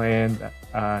for playing.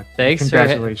 Thanks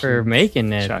Congratulations for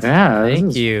making it. Chuck. Yeah, Thank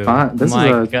this is you. fun. This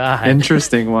My is a God.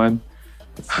 interesting one.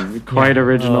 It's quite Oh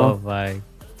original. my!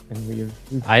 And we've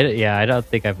I don't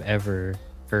think I've ever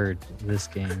heard this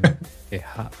game. Okay,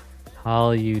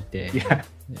 Holiday. yeah.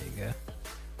 There you go.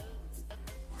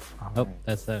 All Oh, right.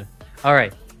 that's that. All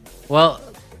right. Well,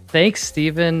 thanks,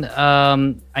 Steven.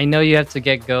 I know you have to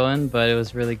get going, but it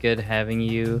was really good having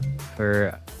you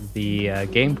for the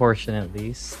game portion, at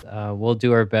least. We'll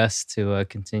do our best to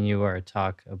continue our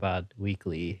talk about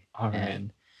Weekly. All right.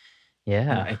 And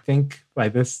And I think by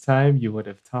this time you would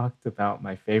have talked about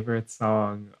my favorite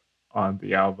song on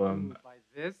the album. By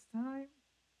this time?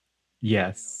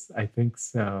 Yes, I think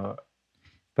so.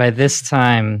 by this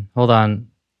time, hold on.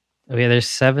 Okay, there's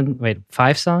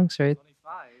 5 songs, right? Only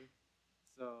 5.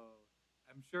 So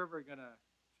I'm sure we're gonna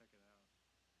check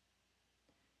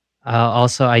it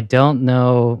Also, I don't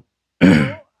know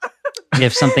out.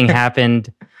 if something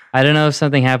happened. I don't know if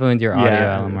something happened with your audio,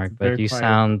 Yeah, Alan it's Mark, but very you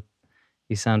quiet.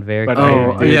 sound very But clear. Oh,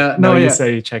 right I now. yeah, know no, you yeah.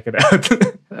 say check it out.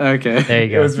 Okay. There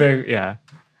you It was go. very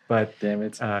but Damn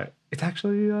it. it's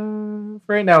actually for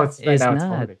right now it's It's not.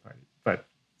 holiday party. But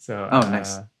so Oh,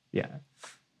 nice. Yeah,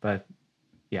 but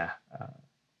yeah,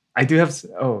 I do have.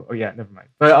 Oh yeah, never mind.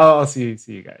 But I'll see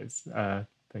you guys.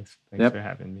 Thanks Yep. for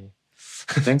having me.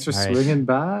 Thanks for All right. swinging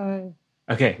by.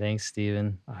 Okay. Thanks,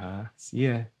 Steven. See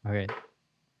ya. All right.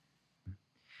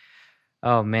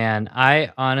 Oh man,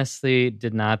 I honestly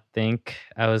did not think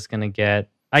I was gonna get.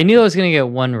 I knew I was gonna get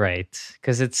one right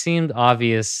because it seemed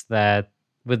obvious that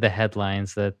with the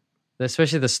headlines that,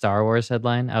 especially the Star Wars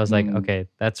headline, I was like, Mm. okay,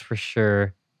 that's for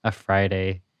sure a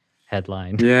Friday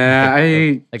headline. Yeah,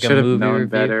 I like a should have movie known review.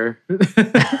 better.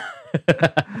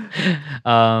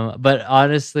 But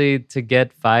honestly, to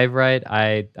get 5 right,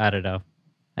 I don't know.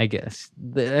 I guess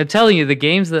I'm telling you, the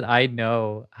games that I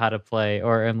know how to play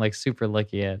or am like super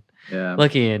lucky in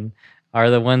are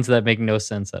the ones that make no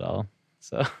sense at all.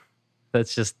 So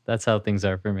that's how things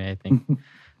are for me, I think.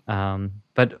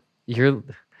 But you're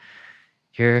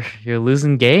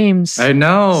losing games. I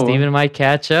know. Steven might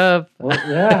catch up. Well,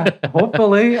 yeah,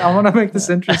 hopefully. I want to make this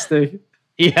interesting.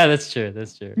 Yeah, that's true.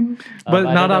 But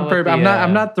I not don't know on what purpose. the,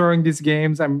 I'm not throwing these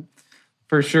games. I'm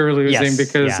for sure losing Yes,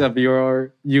 because yeah. of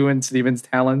you and Steven's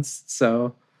talents.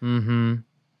 So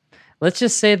Let's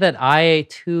just say that I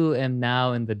too am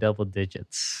now in the double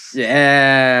digits.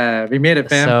 yeah, we made it,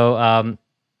 fam. So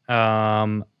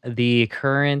the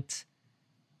current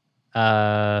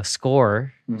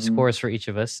scores for each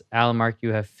of us. Alan Mark,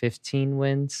 you have 15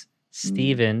 wins.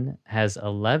 Steven has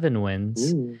 11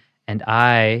 wins. Ooh. And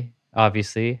I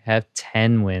obviously have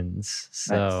 10 wins.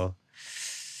 So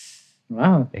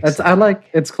Wow, Excellent.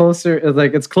 it's closer.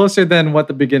 It's closer than what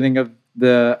the beginning of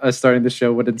the starting the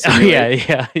show would oh insinuate.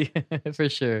 yeah, for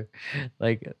sure.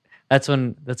 Like that's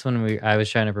when I was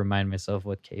trying to remind myself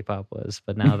what K-pop was,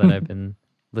 but now that I've been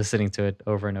listening to it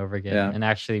over and over again Yeah. and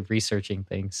actually researching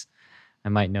things, I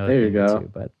might know There a you thing or go. two.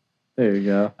 But There you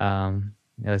go. yeah,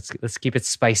 let's keep it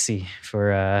spicy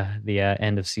for the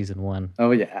end of season 1.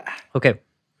 Oh yeah. Okay.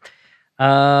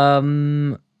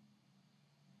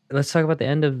 Let's talk about the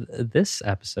end of this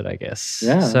episode, I guess.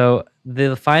 Yeah. So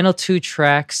the final 2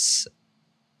 tracks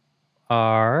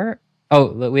are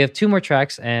we have 2 more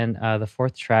tracks, and the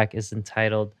 4th track is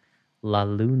entitled La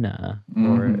Luna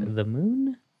or Mhm. the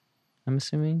Moon. I'm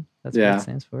assuming that's what Yeah. it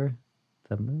stands for.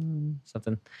 The Moon,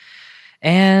 something.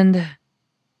 And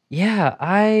yeah,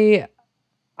 I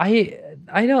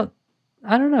don't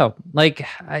know. Like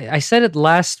I said it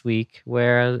last week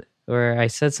where I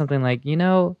said something like,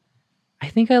 I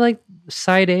think I like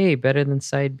side A better than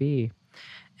side B.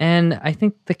 And I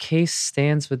think the case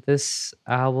stands with this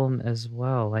album as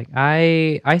well. Like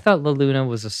I thought La Luna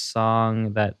was a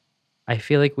song that I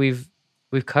feel like we've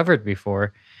covered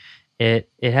before. It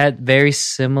had very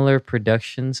similar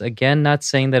productions. Again, not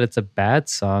saying that it's a bad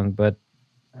song, but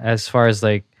as far as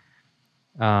like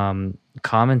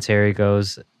commentary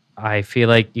goes, I feel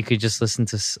like you could just listen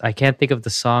to. I can't think of the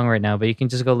song right now, but you can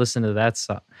just go listen to that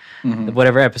song, Mhm.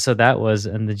 whatever episode that was,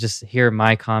 and then just hear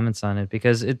my comments on it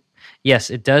because it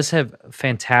does have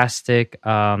fantastic,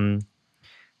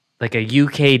 like a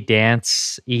UK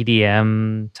dance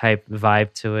EDM type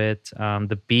vibe to it.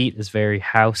 The beat is very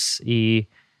house-y.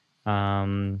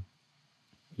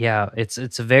 Yeah,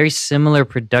 it's a very similar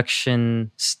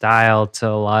production style to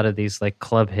a lot of these like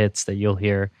club hits that you'll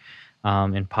hear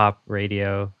in pop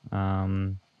radio.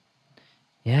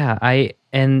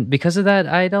 And because of that,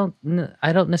 I don't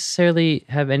necessarily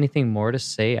have anything more to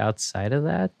say outside of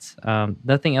that.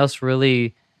 Nothing else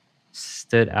really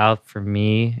stood out for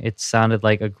me. It sounded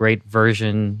like a great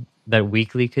version that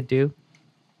Weekly could do.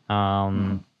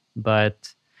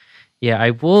 But yeah,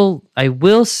 I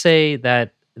will say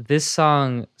that this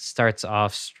song starts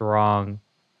off strong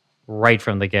right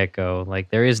from the get-go. Like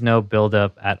there is no build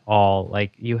up at all.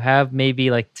 Like you have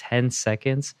maybe like 10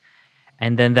 seconds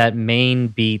and then that main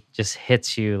beat just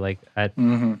hits you like at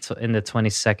in the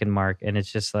 20-second mark and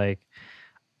it's just like,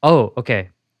 "Oh, okay.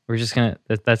 We're just going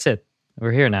to that's it.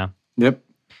 We're here now." Yep.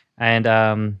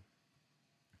 And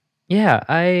yeah,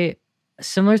 I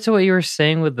similar to what you were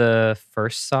saying with the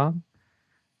first song.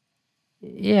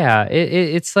 Yeah,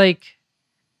 it's like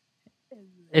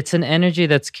it's an energy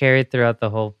that's carried throughout the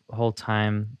whole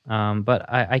time. But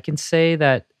I can say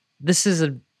that this is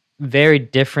a very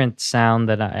different sound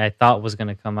that I thought was going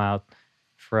to come out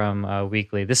from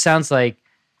Weekly. This sounds like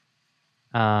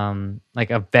a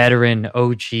veteran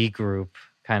OG group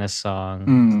kind of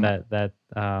song that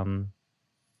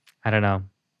I don't know.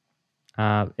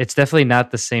 It's definitely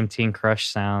not the same Teen Crush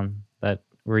sound that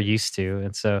we're used to,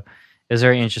 and so it's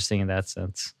very interesting in that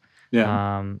sense.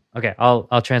 Yeah. Okay,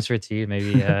 I'll transfer it to you.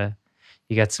 Maybe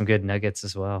you got some good nuggets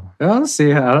as well. We'll see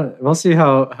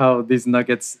how these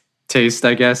nuggets taste.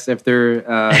 I guess if they're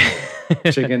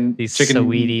chicken These chicken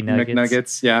Saweetie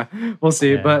nuggets. McNuggets. Yeah, we'll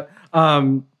see. Yeah.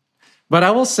 But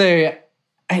I will say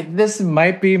this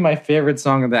might be my favorite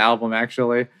song of the album.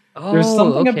 Actually, there's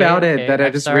something okay, about it okay. that I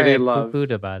I'm just sorry really I love.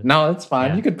 poo-pooed about it. No, it's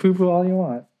fine. Yeah. You could poo poo all you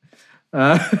want.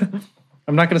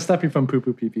 I'm not going to stop you from poo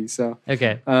poo pee pee. So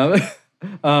Okay.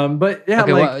 but yeah,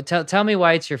 Okay. like Tell me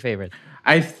why it's your favorite.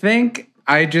 I think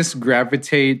I just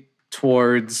gravitate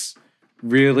towards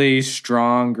really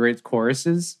strong, great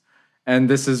choruses. And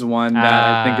this is one that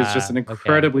I think is just an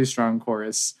incredibly strong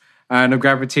chorus. And I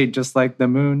gravitate just like the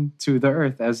moon to the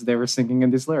earth as they were singing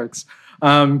in these lyrics.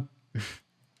 And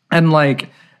like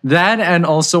that, and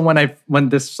also when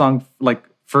this song like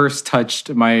first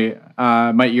touched my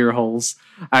my ear holes,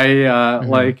 I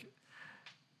like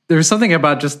there's something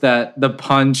about just that the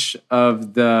punch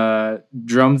of the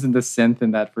drums and the synth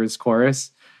in that first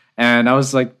chorus. And I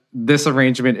was like, this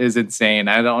arrangement is insane.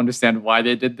 I don't understand why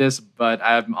they did this, but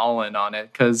I'm all in on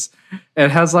it because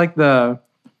it has like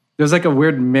there's like a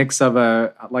weird mix of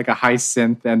a high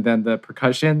synth and then the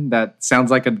percussion that sounds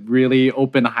like a really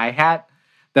open hi-hat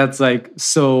that's like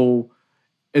so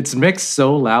it's mixed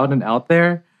so loud and out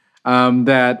there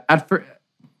that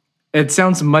it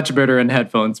sounds much better in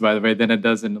headphones, by the way, than it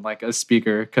does in like a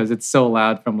speaker because it's so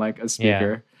loud from like a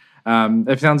speaker.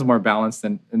 It sounds more balanced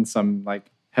than in some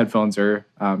like headphones or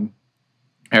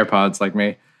AirPods like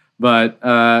me. But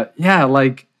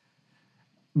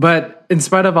but in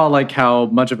spite of all like how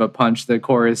much of a punch the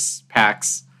chorus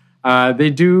packs, they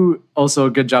do also a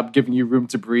good job giving you room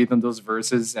to breathe on those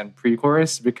verses and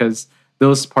pre-chorus because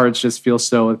those parts just feel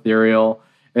so ethereal.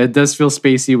 It does feel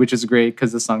spacey, which is great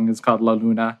because the song is called La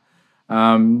Luna.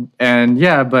 And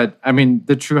yeah, but I mean,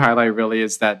 the true highlight really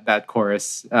is that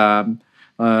chorus. The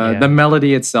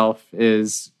melody itself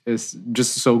is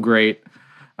just so great.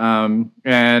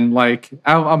 And like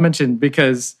I'll mention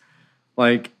because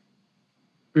like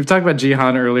we've talked about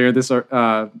Jihan earlier this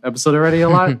episode already a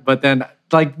lot, but then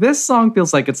like this song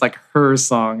feels like it's like her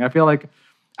song. I feel like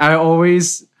I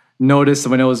always noticed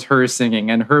when it was her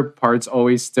singing, and her parts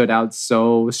always stood out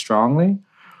so strongly.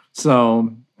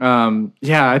 So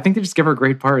I think they just give her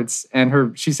great parts,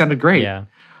 and she sounded great. Yeah.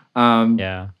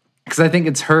 Because I think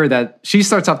it's her that she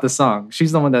starts off the song.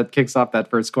 She's the one that kicks off that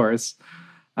first chorus.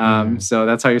 So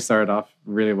that's how you start off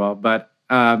really well. But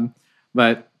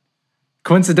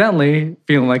coincidentally,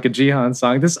 feeling like a Jihan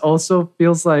song, this also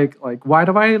feels like why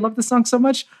do I love this song so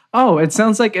much? Oh, it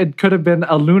sounds like it could have been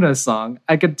a Luna song.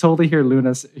 I could totally hear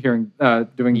Luna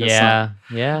doing this song.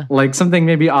 Yeah. Like something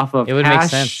maybe off of It would Hash, make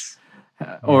sense.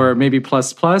 or maybe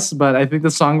Plus Plus, but I think the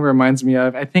song reminds me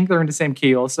of, I think they're in the same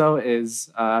key also,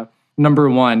 is Number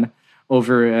One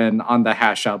over on the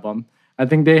Hash album. I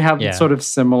think they have sort of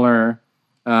similar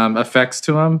effects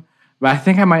to them, but I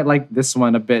think I might like this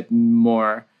one a bit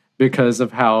more because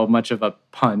of how much of a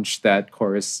punch that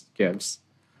chorus gives.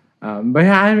 But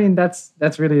yeah, I mean that's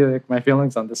really like my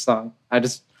feelings on this song.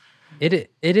 It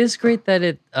is great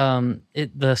that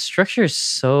the structure is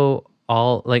so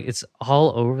it's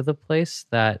all over the place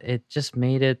that it just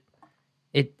made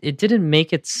it didn't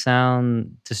make it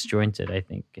sound disjointed. I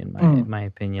think in my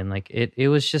opinion, like it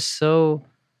was just so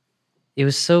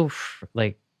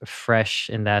like fresh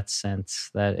in that sense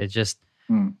that it just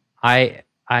I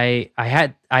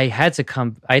had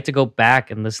to go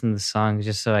back and listen to the song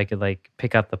just so I could like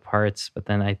pick out the parts. But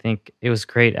then I think it was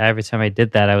great. Every time I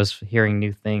did that, I was hearing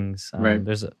new things. Right.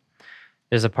 There's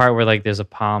a part where like there's a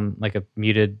palm, like a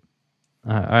muted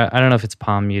I don't know if it's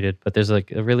palm muted, but there's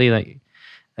like a really like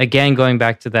again going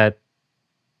back to that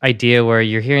idea where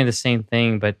you're hearing the same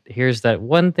thing, but here's that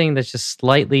one thing that's just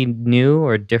slightly new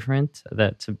or different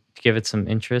that to give it some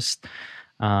interest.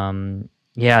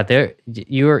 Yeah, there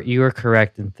you are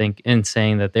correct in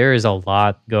saying that there is a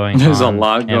lot going There's a on.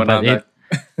 lot going But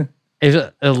on.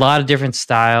 there's a lot of different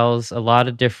styles, a lot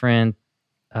of different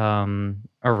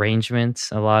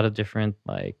arrangements, a lot of different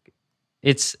like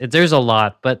there's a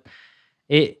lot, but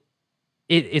it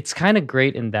it's kind of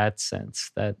great in that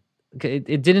sense that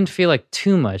it didn't feel like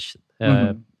too much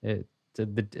is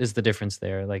the difference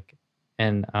there like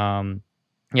and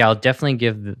yeah, I'll definitely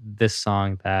give this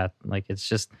song that like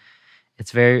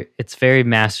it's very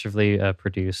masterfully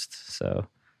produced. So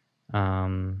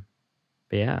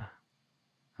but yeah,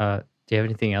 do you have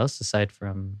anything else aside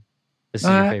from this is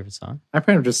your favorite song? I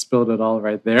pretty much just spilled it all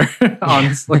right there,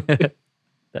 honestly.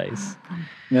 Nice.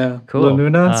 Yeah. Cool. La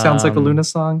Luna sounds like a Luna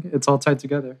song. It's all tied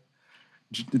together.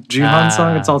 Jihan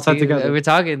song, it's all tied together. We're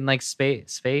talking like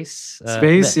space.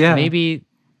 Space, yeah. Maybe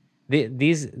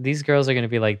these girls are gonna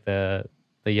be like the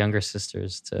younger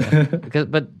sisters to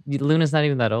but Luna's not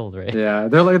even that old, right? Yeah,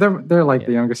 they're like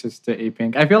the younger sister to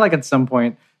A-Pink. I feel like at some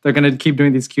point they're gonna keep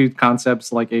doing these cute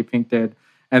concepts like A-Pink did,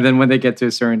 and then when they get to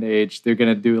a certain age, they're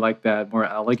gonna do like that more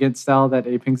elegant style that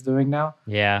A-Pink's doing now.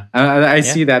 Yeah, I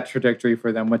see that trajectory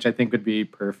for them, which I think would be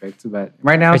perfect. But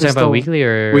right now, are you talking about Weeekly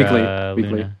or Weeekly?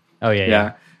 Luna? Oh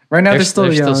yeah. Right now they're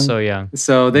still young, still so young,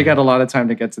 so they got a lot of time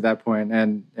to get to that point,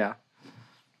 and yeah.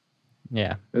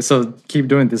 So keep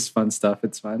doing this fun stuff.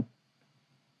 It's fun.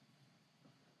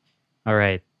 All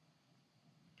right.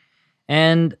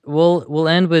 And we'll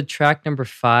end with track number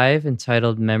 5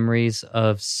 entitled Memories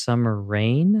of Summer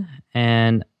Rain.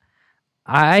 And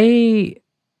I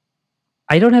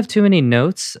don't have too many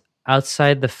notes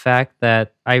outside the fact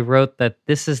that I wrote that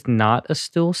this is not a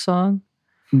stool song,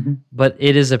 but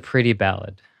it is a pretty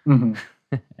ballad. Mm-hmm.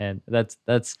 And that's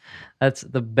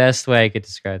the best way I could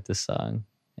describe this song.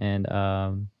 And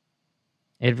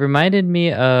it reminded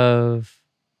me of,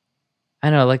 I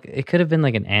don't know, like it could have been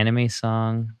like an anime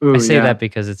song. Ooh, I say yeah. that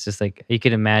because it's just like you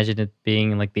could imagine it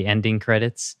being like the ending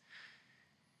credits.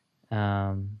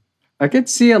 I could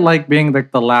see it like being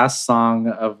like the last song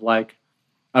of like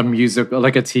a musical,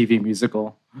 like a TV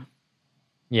musical.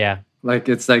 Yeah, like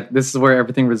it's like this is where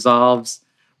everything resolves.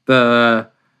 The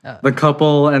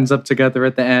couple ends up together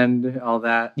at the end. All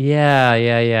that. Yeah.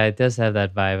 It does have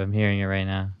that vibe. I'm hearing it right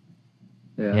now.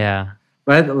 Yeah.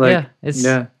 But like,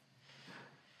 yeah.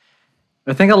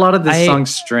 I think a lot of this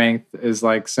song's strength is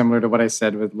like similar to what I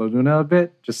said with La Luna a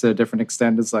bit, just to a different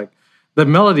extent. It's like the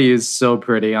melody is so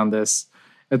pretty on this.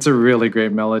 It's a really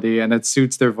great melody, and it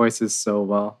suits their voices so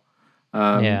well.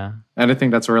 And I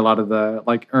think that's where a lot of the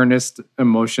like earnest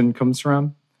emotion comes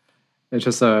from. It's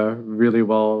just a really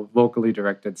well vocally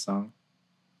directed song.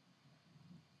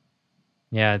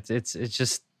 Yeah, it's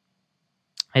just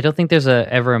I don't think there's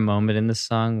ever a moment in this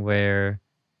song where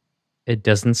it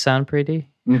doesn't sound pretty.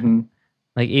 Mm-hmm.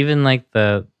 Like even like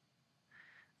the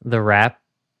rap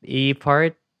y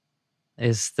part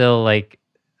is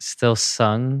still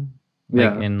sung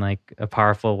like in like a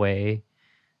powerful way.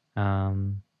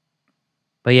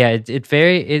 But yeah,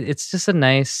 it's just a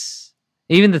nice,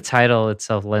 even the title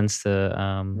itself lends to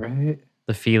Right.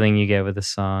 the feeling you get with the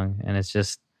song, and it's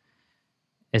just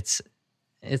it's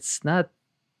not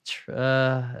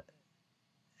I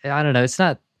don't know, it's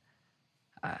not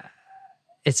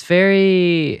it's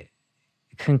very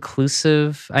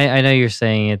conclusive. I know you're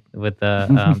saying it with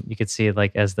the you could see it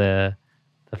like as the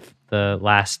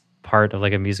last part of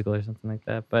like a musical or something like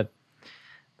that, but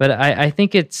I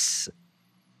think it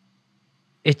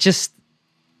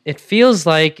feels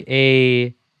like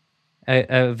a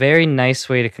very nice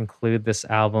way to conclude this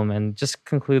album and just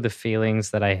conclude the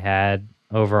feelings that I had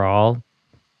overall,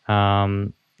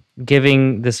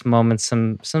 giving this moment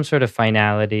some sort of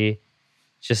finality,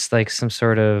 just like some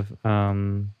sort of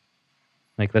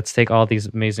like let's take all these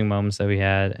amazing moments that we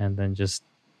had and then just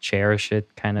cherish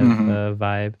it kind of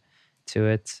vibe to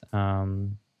it. I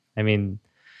mean,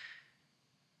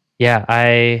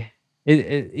 yeah,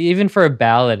 even for a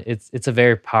ballad, it's a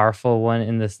very powerful one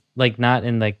in this, like not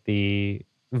in like the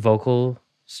vocal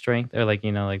strength or like,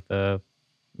 you know, like the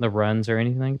runs or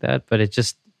anything like that, but it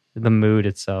just, the mood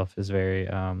itself is very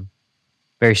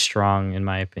very strong in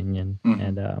my opinion.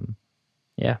 And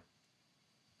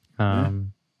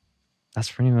that's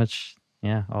pretty much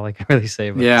all I can really say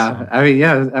about this song.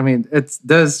 I mean it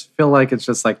does feel like it's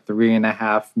just like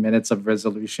 3.5 minutes of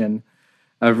resolution,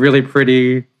 a really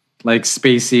pretty like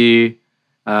spacey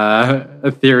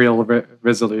ethereal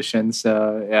resolution.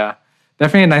 So yeah,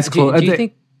 definitely a nice do you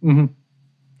think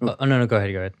Oh, no, go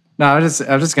ahead. No, I was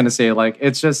just gonna say like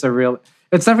it's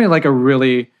definitely like a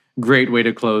really great way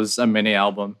to close a mini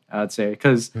album. I'd say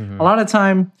because Mm-hmm. a lot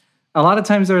of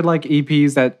times there are like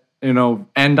EPs that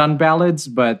end on ballads,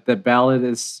 but the ballad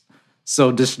is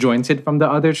so disjointed from the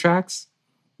other tracks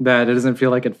that it doesn't feel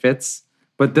like it fits.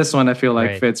 But this one I feel like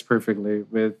Right. fits perfectly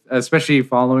with, especially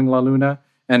following La Luna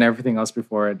and everything else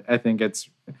before it. I think it's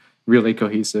really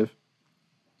cohesive.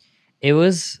 It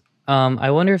was.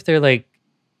 I wonder if they're like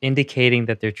indicating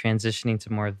that they're transitioning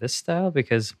to more of this style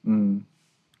because Mm,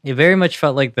 it very much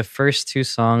felt like the first two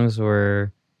songs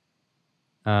were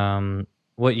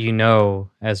what you know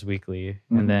as Weekly,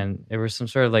 and mhm. then there was some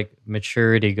sort of like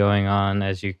maturity going on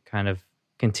as you kind of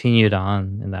continued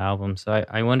on in the album. So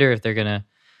I wonder if they're gonna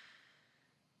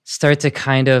start to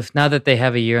kind of, now that they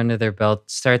have a year under their belt,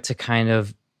 start to kind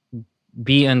of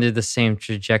be under the same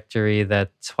trajectory that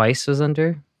Twice was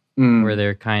under, where Mm,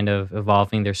 they're kind of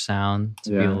evolving their sound to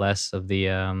be yeah, less of the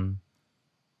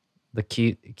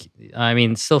cute. I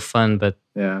mean, still fun, but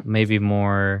yeah. maybe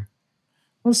more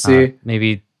We'll see.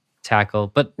 maybe tackle.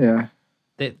 But Yeah.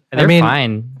 I they're mean,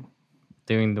 fine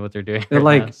doing what they're doing it right now.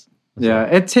 like, So, yeah,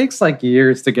 it takes like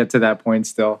years to get to that point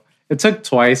still. It took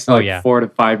Twice oh like yeah, 4 to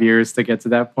 5 years to get to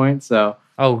that point. So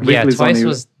oh yeah. Weekly's Twice only,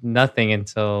 was nothing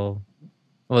until,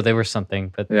 well, they were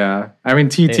something, but yeah. I mean,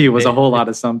 TT was a whole lot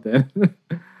of something.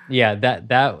 yeah,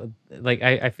 that like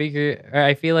I figure, or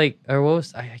I feel like, or what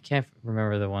was, I can't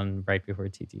remember the one right before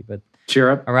TT, but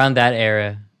Cheer up. around that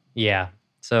era, yeah.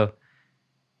 So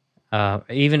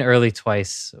even early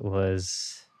Twice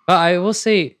was, but I will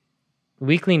say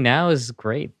Weekly now is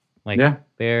great. Like Yeah.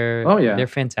 Oh, yeah. they're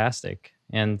fantastic,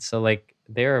 and so like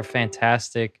they're a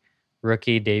fantastic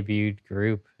rookie debut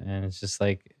group, and it's just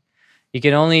like you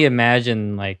can only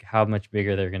imagine like how much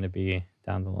bigger they're going to be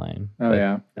down the line. Oh, But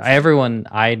yeah. everyone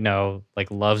I know like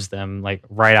loves them like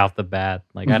right off the bat.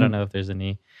 Like I don't Mhm. know if there's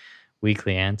any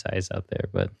Weekly antis out there,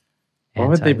 but What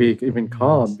would they be anti-Weekly, even I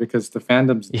called? guess. Because the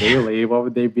fandom's Yeah. daily. What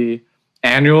would they be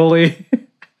annually?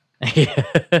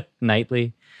 Yeah.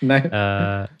 Nightly. Ni-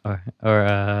 Or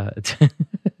um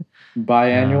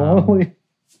Biannually?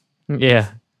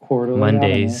 yeah, Quarterly? I don't know.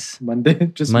 Mondays. Monday?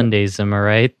 Just Mondays, am I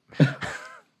right?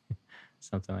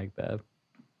 Something like that.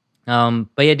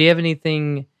 But yeah, do you have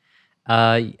anything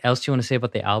else you want to say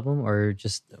about the album or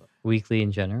just Weekly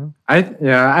in general?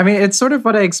 I mean it's sort of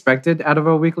what I expected out of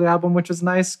a weekly album, which is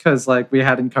nice because like we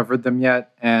hadn't covered them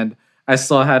yet, and I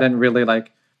still hadn't really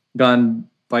like gone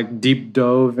like deep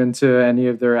dove into any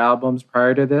of their albums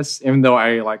prior to this, even though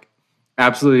I like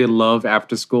absolutely love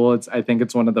After School. I think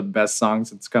it's one of the best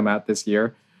songs that's come out this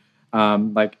year,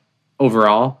 like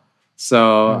overall. So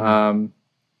Mhm.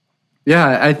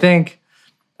 yeah, I think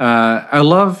I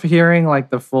love hearing like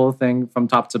the full thing from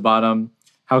top to bottom,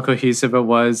 how cohesive it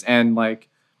was, and like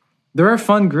they're a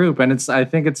fun group, and I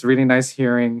think it's really nice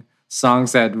hearing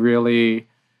songs that really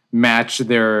match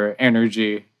their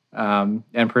energy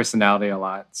and personality a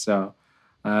lot. So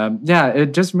yeah,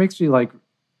 it just makes me like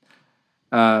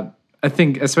I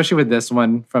think especially with this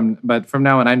one but from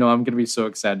now on I know I'm gonna be so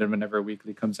excited whenever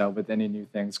Weekly comes out with any new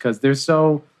things because they're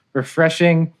so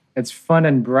refreshing. It's fun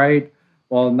and bright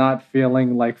while not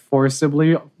feeling like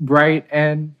forcibly bright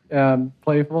and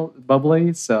playful,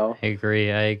 bubbly. So I agree.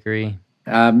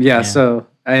 yeah, Yeah. so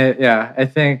I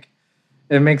think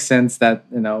it makes sense that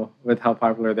with how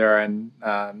popular they are and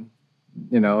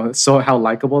so how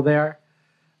likable they are.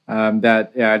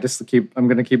 That yeah, I'm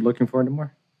gonna keep looking forward to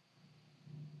more.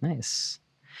 Nice.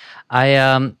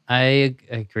 I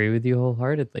agree with you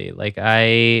wholeheartedly. Like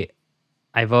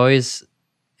I've always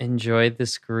enjoyed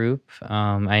this group.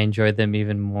 I enjoyed them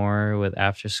even more with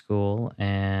After School,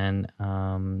 and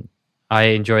I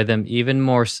enjoyed them even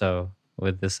more so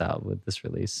with this album, with this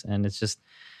release. And it's just,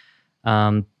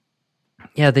 um,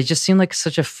 yeah, they just seem like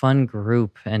such a fun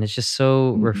group, and it's just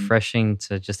so Mhm. refreshing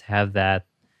to just have that.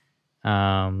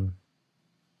 Um,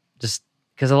 just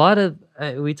because a lot of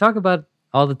we talk about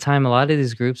all the time, a lot of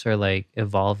these groups are like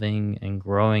evolving and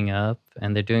growing up,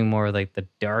 and they're doing more like the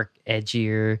dark,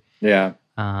 edgier. Yeah,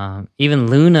 Even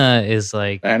Luna is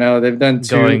like I know they've done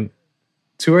going,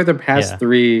 two of the past yeah,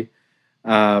 three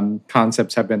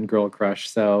concepts have been Girl Crush.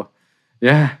 So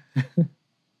yeah,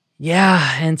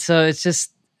 yeah, and so it's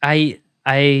just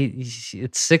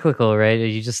it's cyclical, right?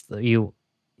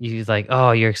 You like,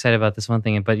 oh, you're excited about this one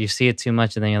thing, but you see it too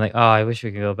much, and then you're like, oh, I wish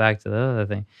we could go back to the other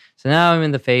thing. So now I'm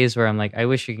in the phase where I'm like, I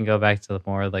wish we can go back to the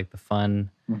more like the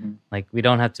fun. Mhm. Like we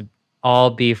don't have to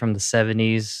all be from the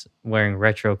 70s wearing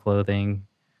retro clothing,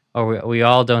 or we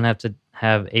all don't have to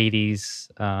have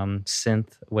 80s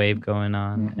synth wave going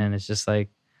on. Mhm. And it's just like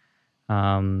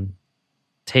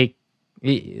take,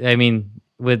 I mean,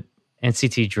 with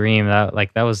NCT Dream. That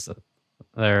was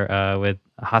their with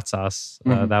Hot Sauce.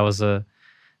 That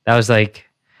was like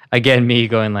again me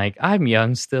going like I'm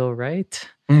young still, right?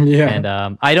 Yeah.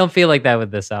 And I don't feel like that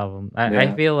with this album. I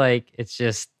Yeah. feel like it's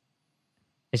just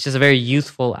a very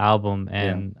youthful album,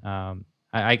 and I'm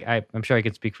sure I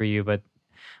can speak for you, but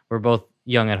we're both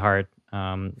young at heart,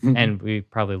 and we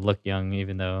probably look young,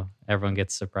 even though everyone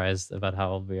gets surprised about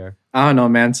how old we are. I don't know,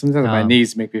 man. Sometimes my Um,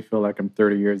 knees make me feel like I'm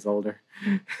 30 years older.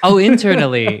 Oh,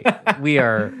 internally we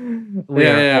are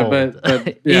yeah, old.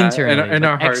 but yeah, Internally, in but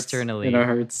our hearts, externally, in our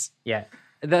hearts. yeah.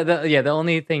 The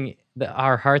only thing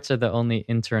our hearts are the only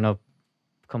internal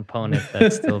component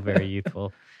that's still very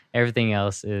youthful. Everything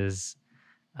else is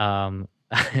um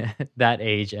that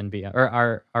age and beyond,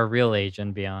 or our real age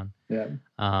and beyond. Yeah.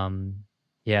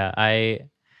 Yeah,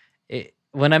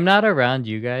 when I'm not around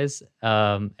you guys,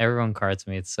 everyone cards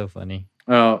me. It's so funny.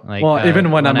 Oh, Like, well, even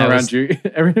when when I'm I around was- you,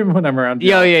 even when I'm around you,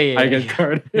 Yeah, yeah, I yeah, get yeah.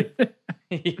 carded.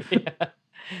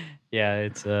 Yeah,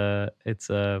 it's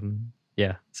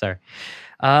yeah, sorry.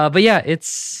 But yeah,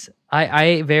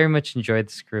 I very much enjoyed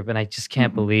this group, and I just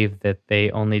can't Mhm. believe that they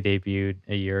only debuted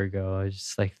a year ago. It's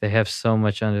just like they have so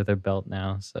much under their belt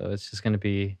now, so it's just going to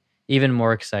be even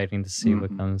more exciting to see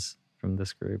what Mhm. comes from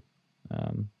this group.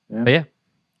 Yeah. But yeah,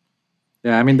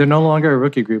 Yeah, I mean, they're no longer a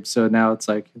rookie group, so now it's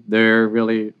like they're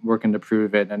really working to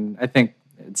prove it, and I think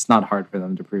it's not hard for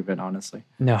them to prove it, honestly.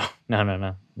 no, not at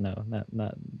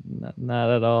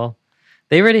all.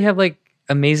 They already have like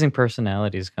amazing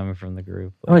personalities coming from the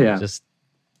group. Oh, Like, yeah. it's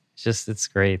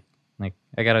great. Like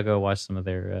I gotta go watch some of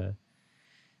their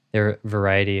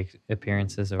variety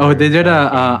appearances. Oh, they did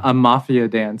a a mafia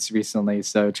dance recently,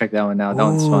 so check that one out. That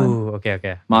one's fun.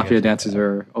 Okay. Mafia dances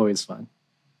are always fun.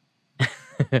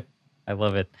 I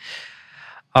love it.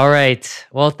 All right.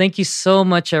 Well, thank you so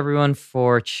much, everyone,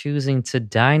 for choosing to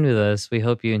dine with us. We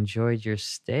hope you enjoyed your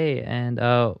stay, and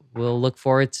we'll look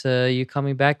forward to you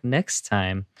coming back next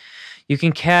time. You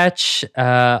can catch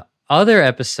other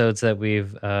episodes that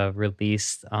we've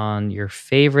released on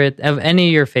any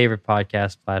of your favorite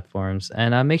podcast platforms,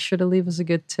 and make sure to leave us a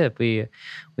good tip. We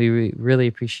really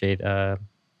appreciate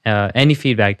any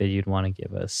feedback that you'd want to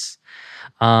give us.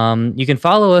 You can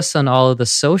follow us on all of the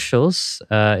socials.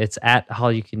 It's at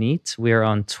All You Can Eat. We are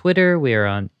on Twitter, we are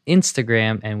on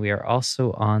Instagram, and we are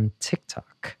also on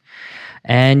TikTok.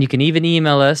 And you can even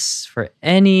email us for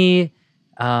any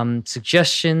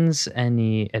suggestions,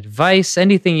 any advice,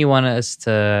 anything you want us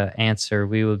to answer.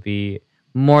 We would be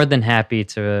more than happy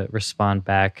to respond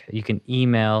back. You can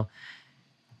email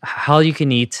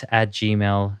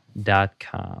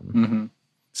allyoucaneat@gmail.com. Mm-hmm.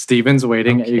 Steven's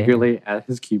waiting Okay. eagerly at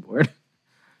his keyboard.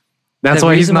 That's The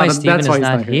why he's reason not. why Steven That's why is he's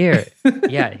not not here.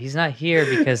 Yeah, he's not here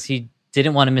because he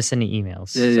didn't want to miss any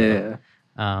emails. Yeah.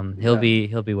 He'll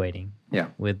be waiting. Yeah.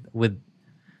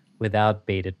 Without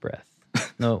bated breath.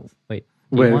 No, wait.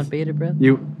 Do you With- want bated breath?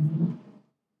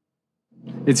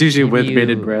 It's usually Maybe with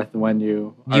bated you- breath when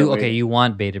you. Are You okay? waiting. You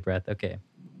want bated breath? Okay.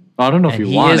 I don't know if And you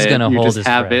he want is it. gonna you hold just his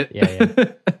have breath.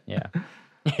 it. Yeah.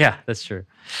 Yeah, that's true.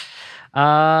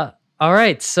 All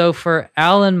right. So for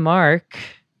Alan, Mark,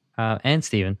 and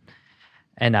Steven,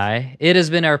 and I, it has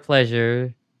been our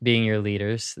pleasure being your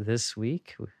leaders this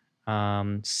week.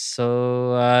 So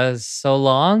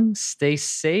long. Stay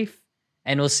safe,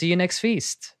 and we'll see you next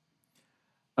feast.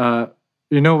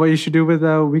 You know what you should do with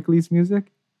Weekly's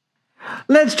music?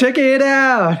 Let's check it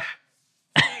out.